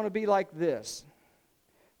 because it's going to be like this.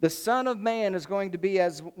 The Son of Man is going to be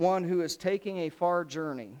as one who is taking a far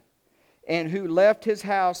journey, and who left his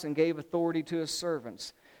house and gave authority to his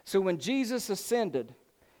servants. So when Jesus ascended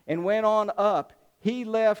and went on up, he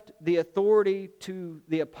left the authority to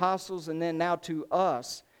the apostles and then now to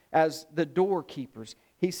us as the doorkeepers.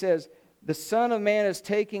 He says, the Son of Man is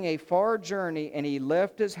taking a far journey, and he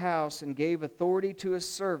left his house and gave authority to his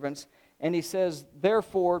servants. And he says,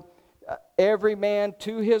 therefore, every man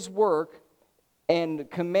to his work, and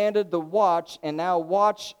commanded the watch, and now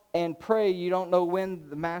watch and pray. You don't know when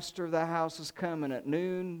the master of the house is coming, at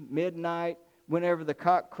noon, midnight, whenever the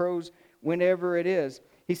cock crows, whenever it is.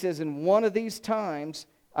 He says, in one of these times,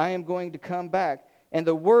 I am going to come back. And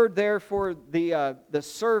the word there for the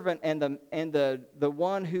servant and the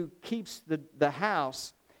one who keeps the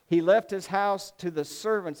house, he left his house to the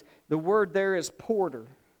servants. The word there is porter,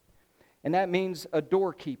 and that means a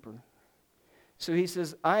doorkeeper. So he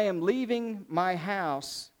says, I am leaving my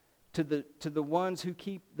house to the ones who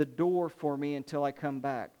keep the door for me until I come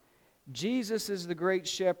back. Jesus is the great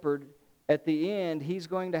shepherd. At the end, he's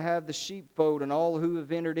going to have the sheepfold, and all who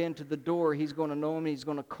have entered into the door, he's going to know them, he's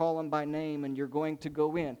going to call them by name, and you're going to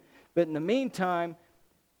go in. But in the meantime,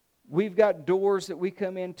 we've got doors that we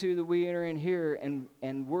come into, that we enter in here,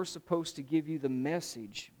 and we're supposed to give you the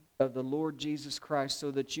message of the Lord Jesus Christ so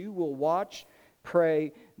that you will watch,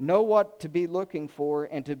 pray, know what to be looking for,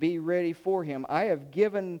 and to be ready for him. I have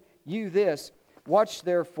given you this. Watch,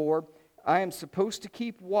 therefore. I am supposed to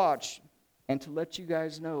keep watch, and to let you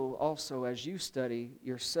guys know also as you study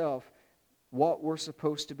yourself what we're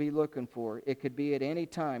supposed to be looking for. It could be at any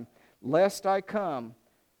time. Lest I come,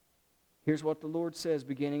 here's what the Lord says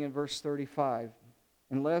beginning in verse 35.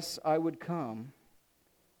 Unless I would come,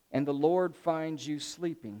 and the Lord finds you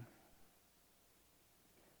sleeping.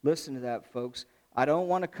 Listen to that, folks. I don't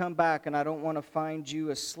want to come back, and I don't want to find you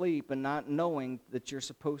asleep and not knowing that you're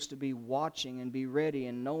supposed to be watching and be ready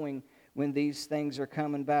and knowing when these things are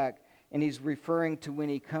coming back. And he's referring to when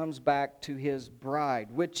he comes back to his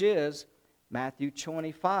bride, which is Matthew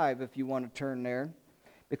 25, if you want to turn there.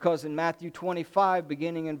 Because in Matthew 25,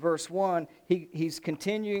 beginning in verse 1, he's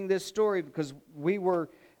continuing this story, because we were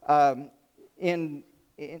in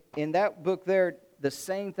that book there. The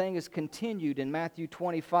same thing is continued in Matthew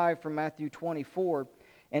 25 from Matthew 24.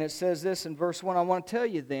 And it says this in verse 1, I want to tell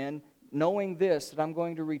you then, knowing this, that I'm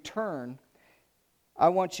going to return, I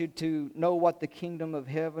want you to know what the kingdom of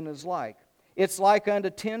heaven is like. It's like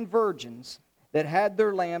unto 10 virgins that had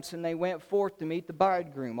their lamps, and they went forth to meet the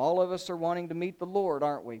bridegroom. All of us are wanting to meet the Lord,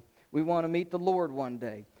 aren't we? We want to meet the Lord one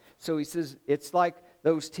day. So he says, it's like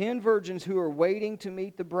those 10 virgins who are waiting to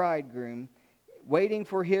meet the bridegroom, waiting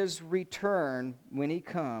for his return when he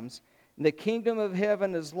comes. And the kingdom of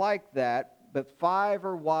heaven is like that, but 5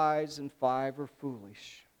 are wise and 5 are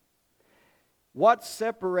foolish. What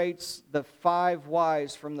separates the 5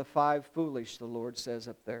 wise from the 5 foolish, the Lord says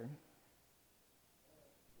up there?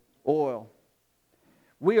 Oil.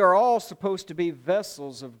 We are all supposed to be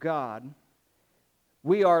vessels of God.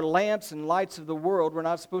 We are lamps and lights of the world. We're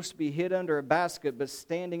not supposed to be hid under a basket, but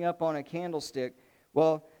standing up on a candlestick.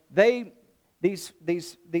 Well, these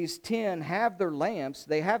 10 have their lamps,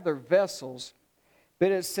 they have their vessels,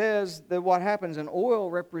 but it says that what happens, and oil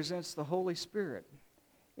represents the Holy Spirit.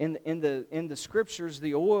 In the Scriptures,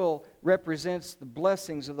 the oil represents the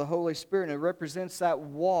blessings of the Holy Spirit, and it represents that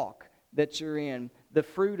walk that you're in, the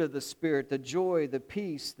fruit of the Spirit, the joy, the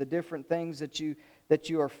peace, the different things that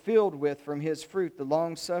you are filled with from His fruit, the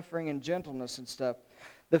long-suffering and gentleness and stuff.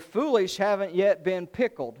 The foolish haven't yet been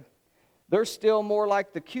pickled. They're still more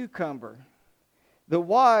like the cucumber. The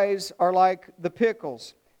wise are like the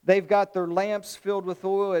pickles. They've got their lamps filled with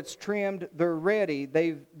oil. It's trimmed. They're ready.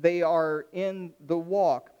 They are in the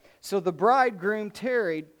walk. So the bridegroom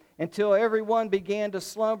tarried until everyone began to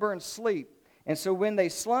slumber and sleep. And so when they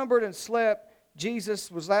slumbered and slept, Jesus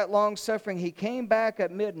was that long-suffering. He came back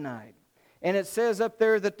at midnight. And it says up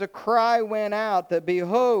there that the cry went out that,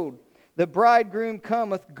 behold, the bridegroom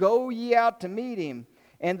cometh, go ye out to meet him.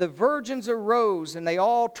 And the virgins arose, and they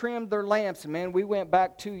all trimmed their lamps. And man, we went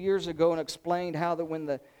back 2 years ago and explained how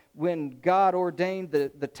that when God ordained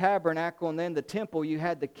the tabernacle and then the temple, you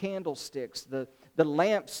had the candlesticks, the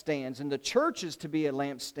lampstands, and the church is to be a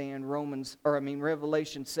lampstand.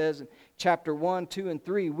 Revelation says in chapter 1, 2, and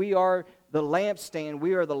 3, we are the lampstand,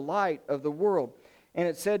 we are the light of the world. And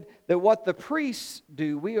it said that what the priests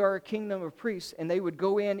do, we are a kingdom of priests, and they would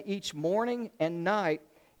go in each morning and night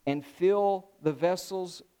and fill the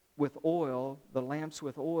vessels with oil, the lamps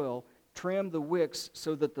with oil, trim the wicks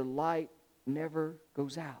so that the light never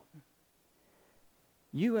goes out.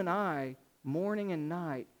 You and I, morning and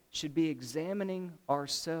night, should be examining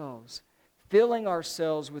ourselves, filling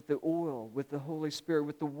ourselves with the oil, with the Holy Spirit,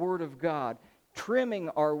 with the Word of God, trimming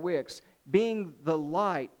our wicks, being the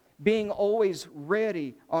light, being always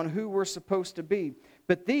ready on who we're supposed to be.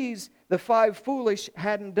 But the 5 foolish,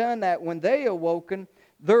 hadn't done that. When they awoken,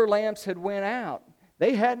 their lamps had went out.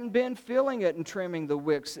 They hadn't been filling it and trimming the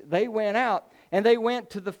wicks. They went out, and they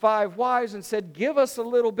went to the 5 wise and said, give us a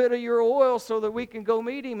little bit of your oil so that we can go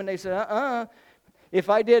meet him. And they said, if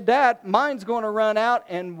I did that, mine's going to run out,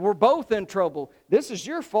 and we're both in trouble. This is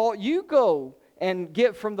your fault. You go and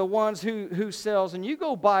get from the ones who sells, and you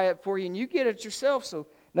go buy it for you, and you get it yourself. So,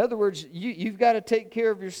 in other words, you've got to take care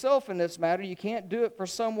of yourself in this matter. You can't do it for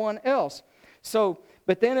someone else. So,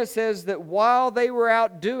 but then it says that while they were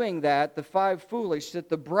out doing that, the 5 foolish, that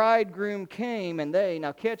the bridegroom came, and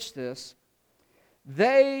now catch this,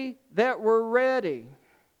 they that were ready,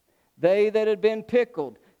 they that had been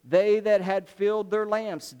pickled, they that had filled their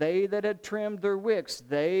lamps, they that had trimmed their wicks,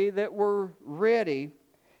 they that were ready,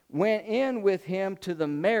 went in with him to the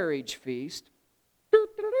marriage feast.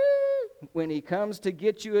 When he comes to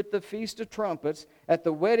get you at the Feast of Trumpets, at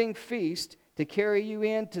the wedding feast, to carry you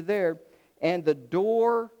into there, and the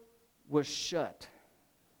door was shut.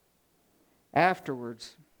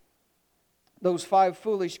 Afterwards, those 5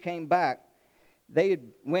 foolish came back. They had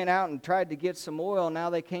went out and tried to get some oil.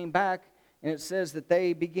 Now they came back, and it says that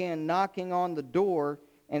they began knocking on the door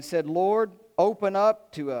and said, Lord, open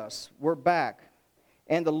up to us. We're back.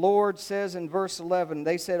 And the Lord says in verse 11,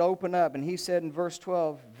 they said, open up. And he said in verse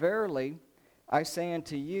 12, verily, I say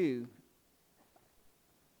unto you,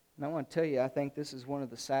 and I want to tell you, I think this is one of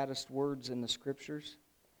the saddest words in the Scriptures,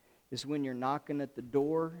 is when you're knocking at the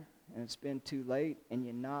door and it's been too late, and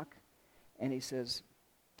you knock, and he says,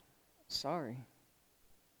 sorry,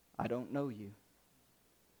 I don't know you.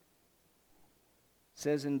 It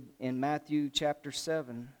says in Matthew chapter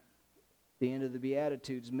 7, the end of the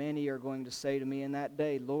Beatitudes, many are going to say to me in that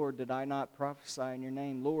day, Lord, did I not prophesy in your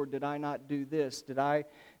name? Lord, did I not do this? Did I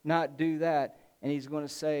not do that? And he's going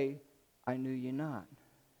to say, I knew you not.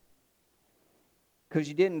 Because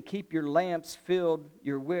you didn't keep your lamps filled,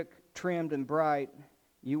 your wick trimmed and bright.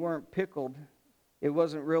 You weren't pickled. It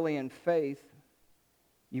wasn't really in faith.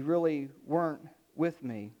 You really weren't with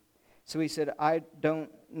me. So he said, I don't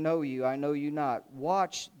know you. I know you not.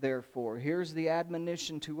 Watch, therefore. Here's the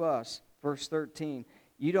admonition to us. Verse 13.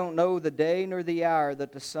 You don't know the day nor the hour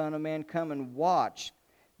that the Son of Man come, and watch.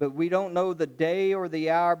 But we don't know the day or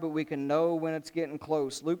the hour, but we can know when it's getting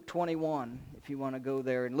close. Luke 21, if you want to go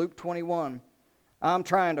there. In Luke 21, I'm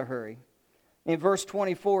trying to hurry. In verse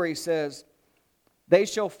 24, he says, they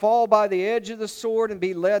shall fall by the edge of the sword and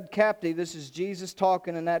be led captive. This is Jesus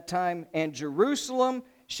talking in that time. And Jerusalem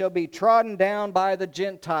shall be trodden down by the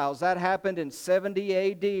Gentiles. That happened in 70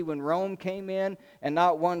 A.D. when Rome came in, and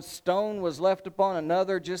not one stone was left upon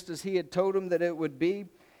another, just as he had told them that it would be.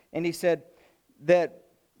 And he said that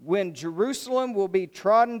when Jerusalem will be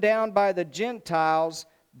trodden down by the Gentiles,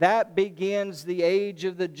 that begins the age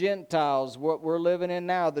of the Gentiles, what we're living in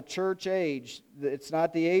now, the church age. It's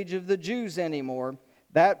not the age of the Jews anymore.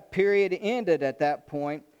 That period ended at that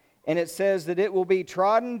point. And it says that it will be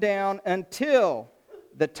trodden down until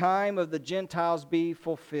the time of the Gentiles be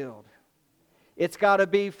fulfilled. It's got to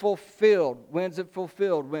be fulfilled. When's it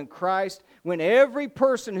fulfilled? When every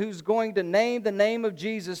person who's going to name the name of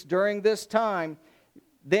Jesus during this time,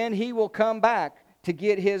 then He will come back to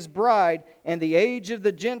get His bride, and the age of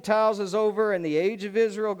the Gentiles is over, and the age of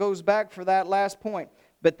Israel goes back for that last point.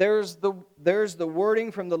 But there's the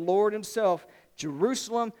wording from the Lord Himself.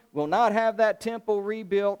 Jerusalem will not have that temple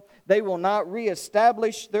rebuilt. They will not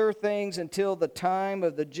reestablish their things until the time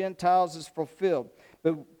of the Gentiles is fulfilled.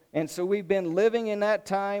 And so we've been living in that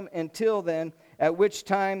time until then, at which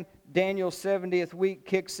time Daniel's 70th week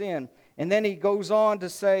kicks in. And then he goes on to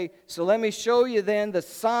say, so let me show you then the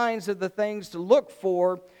signs of the things to look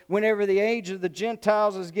for whenever the age of the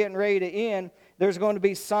Gentiles is getting ready to end. There's going to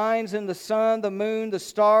be signs in the sun, the moon, the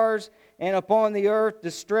stars, and upon the earth,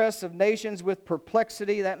 distress of nations with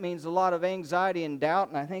perplexity. That means a lot of anxiety and doubt,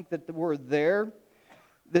 and I think that we're there.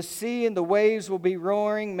 The sea and the waves will be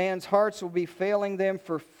roaring. Man's hearts will be failing them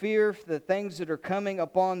for fear for the things that are coming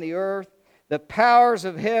upon the earth. The powers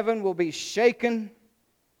of heaven will be shaken.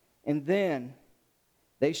 And then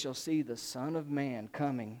they shall see the Son of Man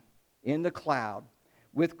coming in the cloud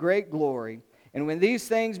with great glory. And when these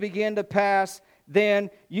things begin to pass,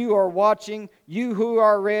 then you are watching, you who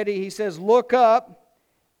are ready. He says, look up,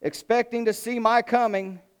 expecting to see my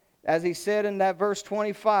coming. As he said in that verse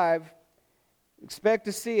 25, expect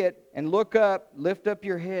to see it and look up, lift up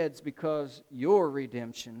your heads, because your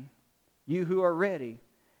redemption, you who are ready,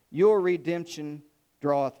 your redemption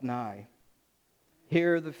draweth nigh.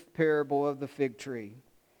 Hear the parable of the fig tree.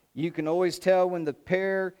 You can always tell when the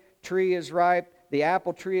pear tree is ripe, the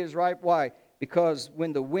apple tree is ripe. Why? Because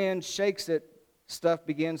when the wind shakes it, stuff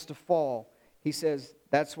begins to fall. He says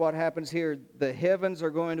that's what happens here. The heavens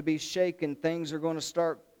are going to be shaken. Things are going to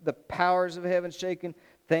start, the powers of heaven shaken.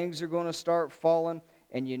 Things are going to start falling.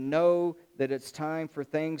 And you know that it's time for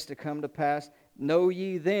things to come to pass. Know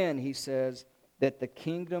ye then, he says, that the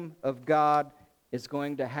kingdom of God is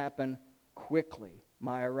going to happen quickly.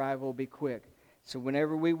 My arrival will be quick. So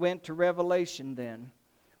whenever we went to Revelation then,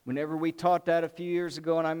 whenever we taught that a few years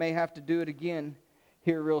ago, and I may have to do it again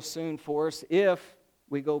here real soon for us, if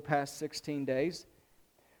we go past 16 days,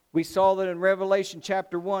 we saw that in Revelation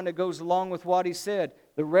chapter 1, it goes along with what he said.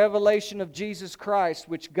 The revelation of Jesus Christ,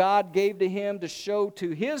 which God gave to Him to show to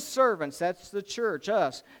His servants, that's the church,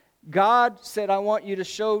 us. God said, I want you to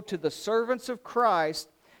show to the servants of Christ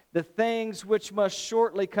the things which must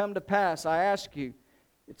shortly come to pass. I ask you,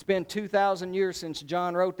 it's been 2,000 years since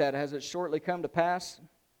John wrote that. Has it shortly come to pass?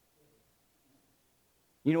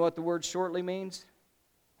 You know what the word shortly means?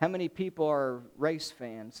 How many people are race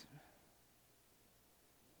fans?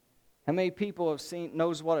 How many people have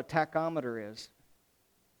knows what a tachometer is?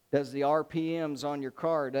 Does the RPMs on your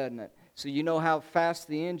car, doesn't it? So you know how fast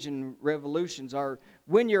the engine revolutions are.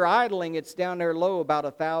 When you're idling, it's down there low, about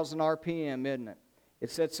 1,000 RPM, isn't it? It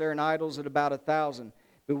sits there and idles at about 1,000.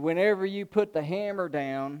 But whenever you put the hammer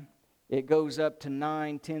down, it goes up to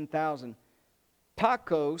 9,000, 10,000.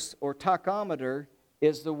 Tachos, or tachometer,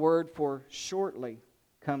 is the word for shortly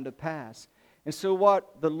come to pass. And so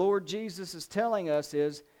what the Lord Jesus is telling us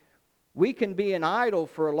is, we can be an idle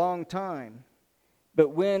for a long time, but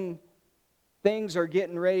when things are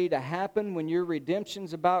getting ready to happen, when your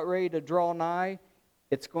redemption's about ready to draw nigh,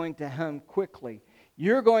 it's going to come quickly.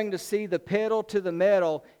 You're going to see the pedal to the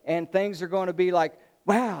metal, and things are going to be like,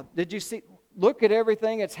 wow, did you see? Look at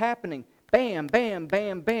everything that's happening. Bam, bam,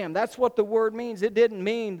 bam, bam. That's what the word means. It didn't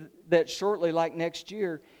mean that shortly like next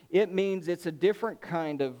year. It means it's a different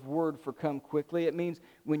kind of word for come quickly. It means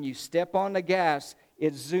when you step on the gas,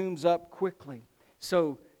 it zooms up quickly.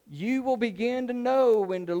 So you will begin to know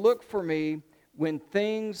when to look for me when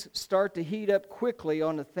things start to heat up quickly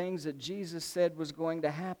on the things that Jesus said was going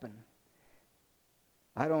to happen.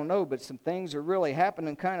 I don't know, but some things are really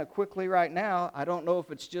happening kind of quickly right now. I don't know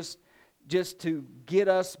if it's just to get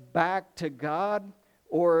us back to God,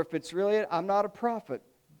 or if it's really, I'm not a prophet,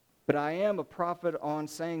 but I am a prophet on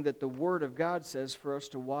saying that the Word of God says for us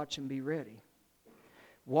to watch and be ready.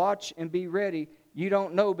 Watch and be ready. You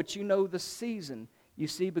don't know, but you know the season. You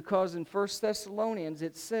see, because in 1 Thessalonians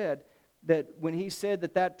it said that when he said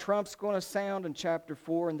that trump's going to sound in chapter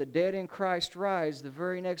 4 and the dead in Christ rise, the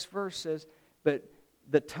very next verse says, but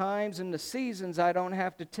the times and the seasons I don't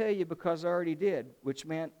have to tell you because I already did, which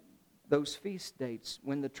meant those feast dates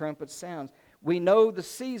when the trumpet sounds. We know the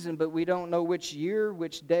season, but we don't know which year,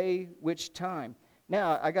 which day, which time.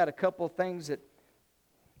 Now, I got a couple of things that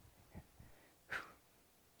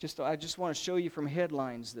I just want to show you from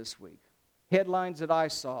headlines this week. Headlines that I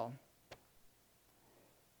saw.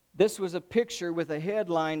 This was a picture with a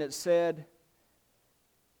headline that said,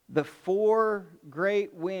 "The four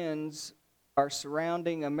great winds are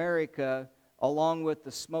surrounding America along with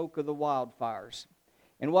the smoke of the wildfires."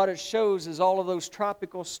 And what it shows is all of those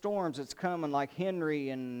tropical storms that's coming, like Henry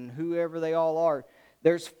and whoever they all are.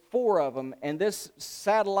 There's four of them, and this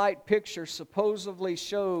satellite picture supposedly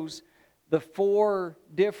shows the four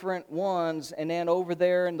different ones, and then over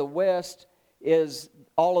there in the west is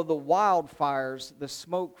all of the wildfires, the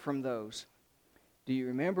smoke from those. Do you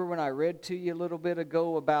remember when I read to you a little bit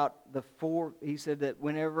ago about the four? He said that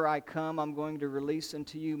whenever I come, I'm going to release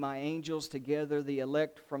unto you my angels to gather the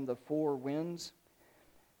elect from the four winds.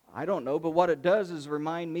 I don't know, but what it does is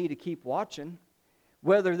remind me to keep watching.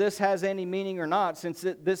 Whether this has any meaning or not, since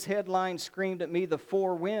this headline screamed at me, the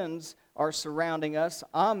four winds are surrounding us,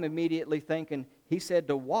 I'm immediately thinking, he said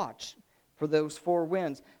to watch for those four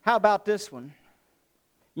winds. How about this one?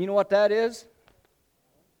 You know what that is?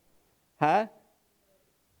 Huh?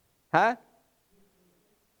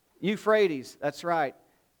 Euphrates, that's right.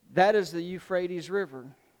 That is the Euphrates River.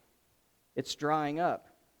 It's drying up.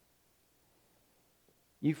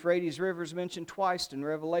 Euphrates River is mentioned twice in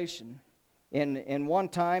Revelation. In one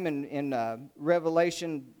time in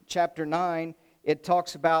Revelation chapter 9, it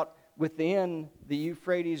talks about within the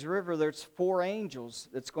Euphrates River, there's four angels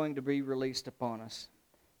that's going to be released upon us.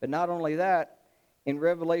 But not only that, in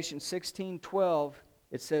Revelation 16:12,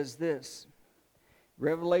 it says this.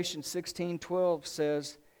 Revelation 16:12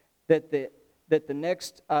 says that the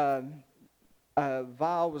next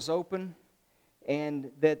vial was open,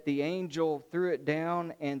 and that the angel threw it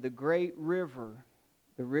down, and the great river,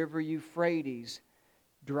 the river Euphrates,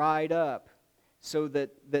 dried up, so that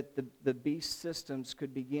the beast systems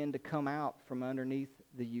could begin to come out from underneath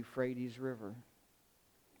the Euphrates River.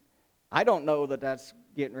 I don't know that that's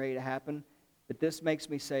getting ready to happen, but this makes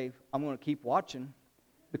me say, I'm going to keep watching.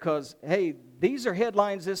 Because, hey, these are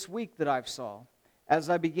headlines this week that I've saw as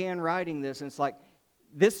I began writing this. And it's like,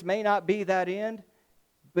 this may not be that end,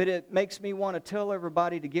 but it makes me want to tell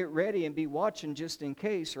everybody to get ready and be watching just in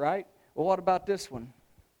case, right? Well, what about this one?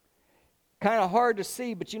 Kind of hard to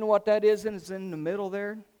see, but you know what that is? And it's in the middle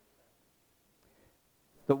there.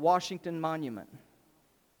 The Washington Monument.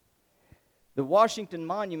 The Washington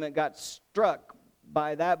Monument got struck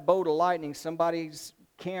by that bolt of lightning. Somebody's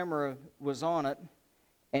camera was on it,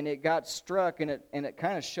 and it got struck, and it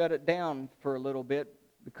kind of shut it down for a little bit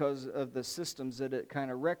because of the systems that it kind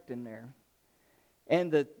of wrecked in there.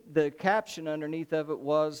 And the caption underneath of it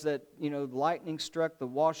was that, lightning struck the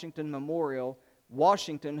Washington Memorial.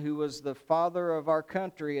 Washington, who was the father of our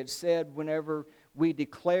country, had said whenever we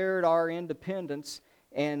declared our independence,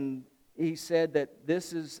 and he said that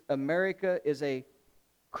America is a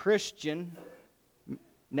Christian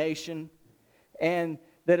nation, and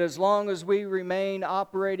that as long as we remain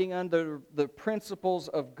operating under the principles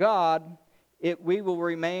of God, we will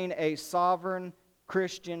remain a sovereign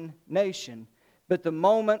Christian nation. But the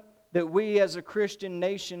moment that we as a Christian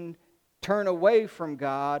nation turn away from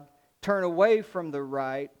God, turn away from the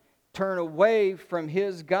right, turn away from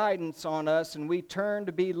His guidance on us, and we turn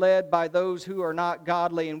to be led by those who are not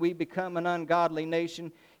godly, and we become an ungodly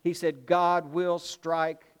nation, He said, God will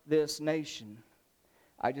strike this nation.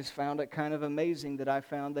 I just found it kind of amazing that I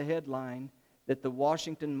found the headline that the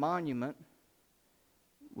Washington Monument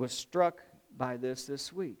was struck by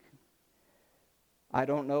this week. I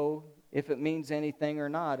don't know if it means anything or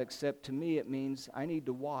not, except to me it means I need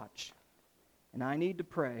to watch, and I need to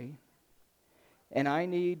pray, and I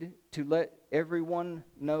need to let everyone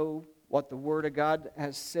know what the Word of God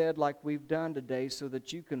has said like we've done today, so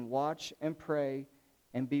that you can watch and pray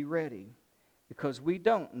and be ready, because we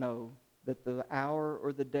don't know that the hour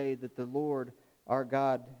or the day that the Lord our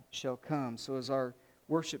God shall come. So as our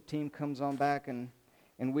worship team comes on back and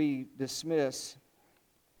we dismiss,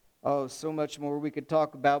 so much more we could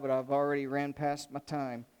talk about, but I've already ran past my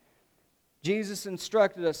time. Jesus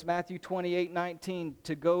instructed us, Matthew 28:19,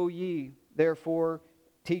 to go ye, therefore,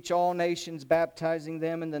 teach all nations, baptizing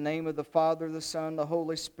them in the name of the Father, the Son, the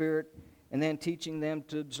Holy Spirit, and then teaching them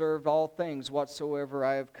to observe all things whatsoever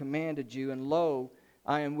I have commanded you. And lo,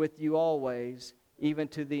 I am with you always, even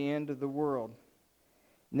to the end of the world.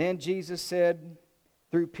 And then Jesus said,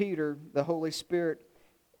 through Peter, the Holy Spirit,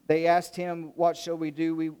 they asked him, what shall we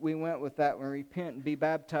do? We went with that one. Repent and be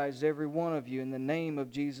baptized, every one of you, in the name of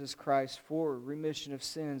Jesus Christ for remission of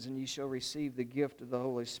sins, and ye shall receive the gift of the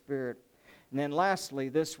Holy Spirit. And then lastly,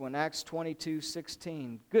 this one, Acts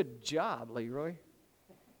 22:16. Good job, Leroy.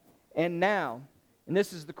 And now, and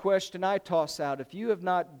this is the question I toss out, if you have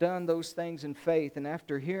not done those things in faith, and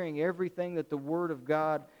after hearing everything that the Word of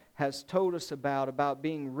God has told us about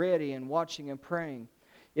being ready and watching and praying,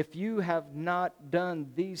 if you have not done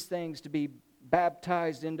these things to be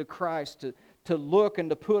baptized into Christ, to look and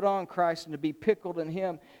to put on Christ and to be pickled in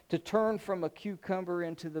Him, to turn from a cucumber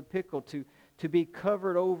into the pickle, to be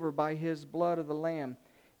covered over by His blood of the Lamb.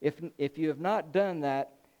 If you have not done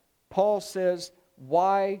that, Paul says,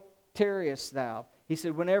 why tarriest thou? He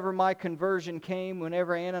said, whenever my conversion came,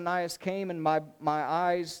 whenever Ananias came and my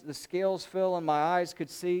eyes, the scales fell and my eyes could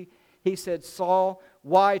see, he said, Saul,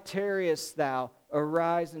 why tarriest thou?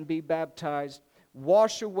 Arise and be baptized.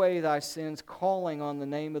 Wash away thy sins, calling on the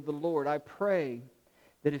name of the Lord. I pray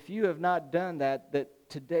that if you have not done that, that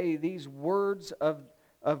today these words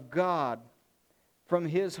of God from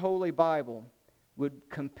His holy Bible would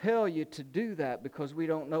compel you to do that, because we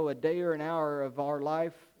don't know a day or an hour of our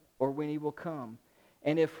life or when He will come.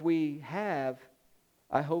 And if we have,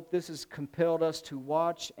 I hope this has compelled us to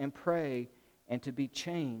watch and pray and to be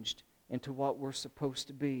changed into what we're supposed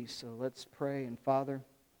to be. So let's pray. And Father,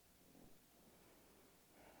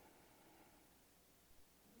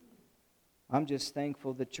 I'm just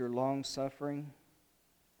thankful that You're long-suffering,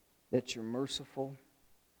 that You're merciful,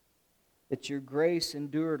 that Your grace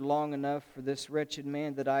endured long enough for this wretched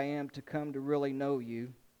man that I am to come to really know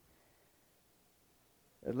You.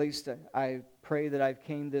 At least I pray that I've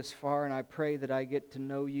came this far, and I pray that I get to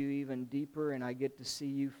know You even deeper, and I get to see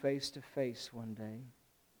You face to face one day.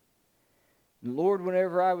 And Lord,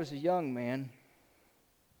 whenever I was a young man,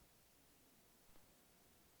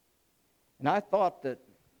 and I thought that,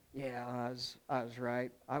 yeah, I was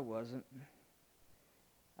right. I wasn't.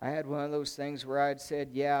 I had one of those things where I'd said,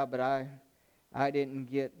 yeah, but I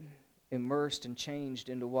didn't get immersed and changed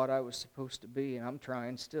into what I was supposed to be, and I'm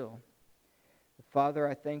trying still. Father,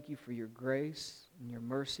 I thank You for Your grace and Your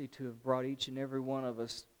mercy to have brought each and every one of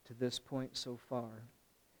us to this point so far.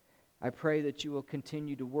 I pray that You will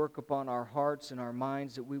continue to work upon our hearts and our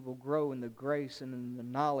minds, that we will grow in the grace and in the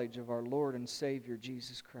knowledge of our Lord and Savior,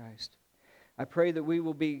 Jesus Christ. I pray that we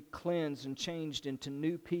will be cleansed and changed into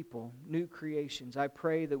new people, new creations. I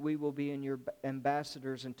pray that we will be in Your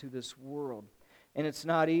ambassadors into this world. And it's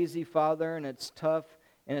not easy, Father, and it's tough,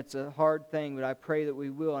 and it's a hard thing, but I pray that we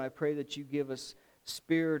will, and I pray that You give us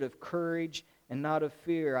spirit of courage and not of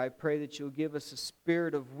fear. I pray that You'll give us a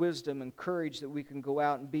spirit of wisdom and courage, that we can go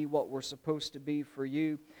out and be what we're supposed to be for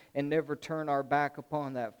You and never turn our back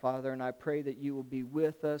upon that, Father. And I pray that You will be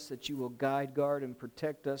with us, that You will guide, guard, and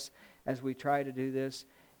protect us as we try to do this.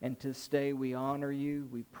 And to this day we honor You,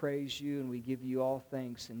 we praise You, and we give You all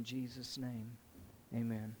thanks in Jesus' name.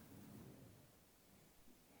 Amen.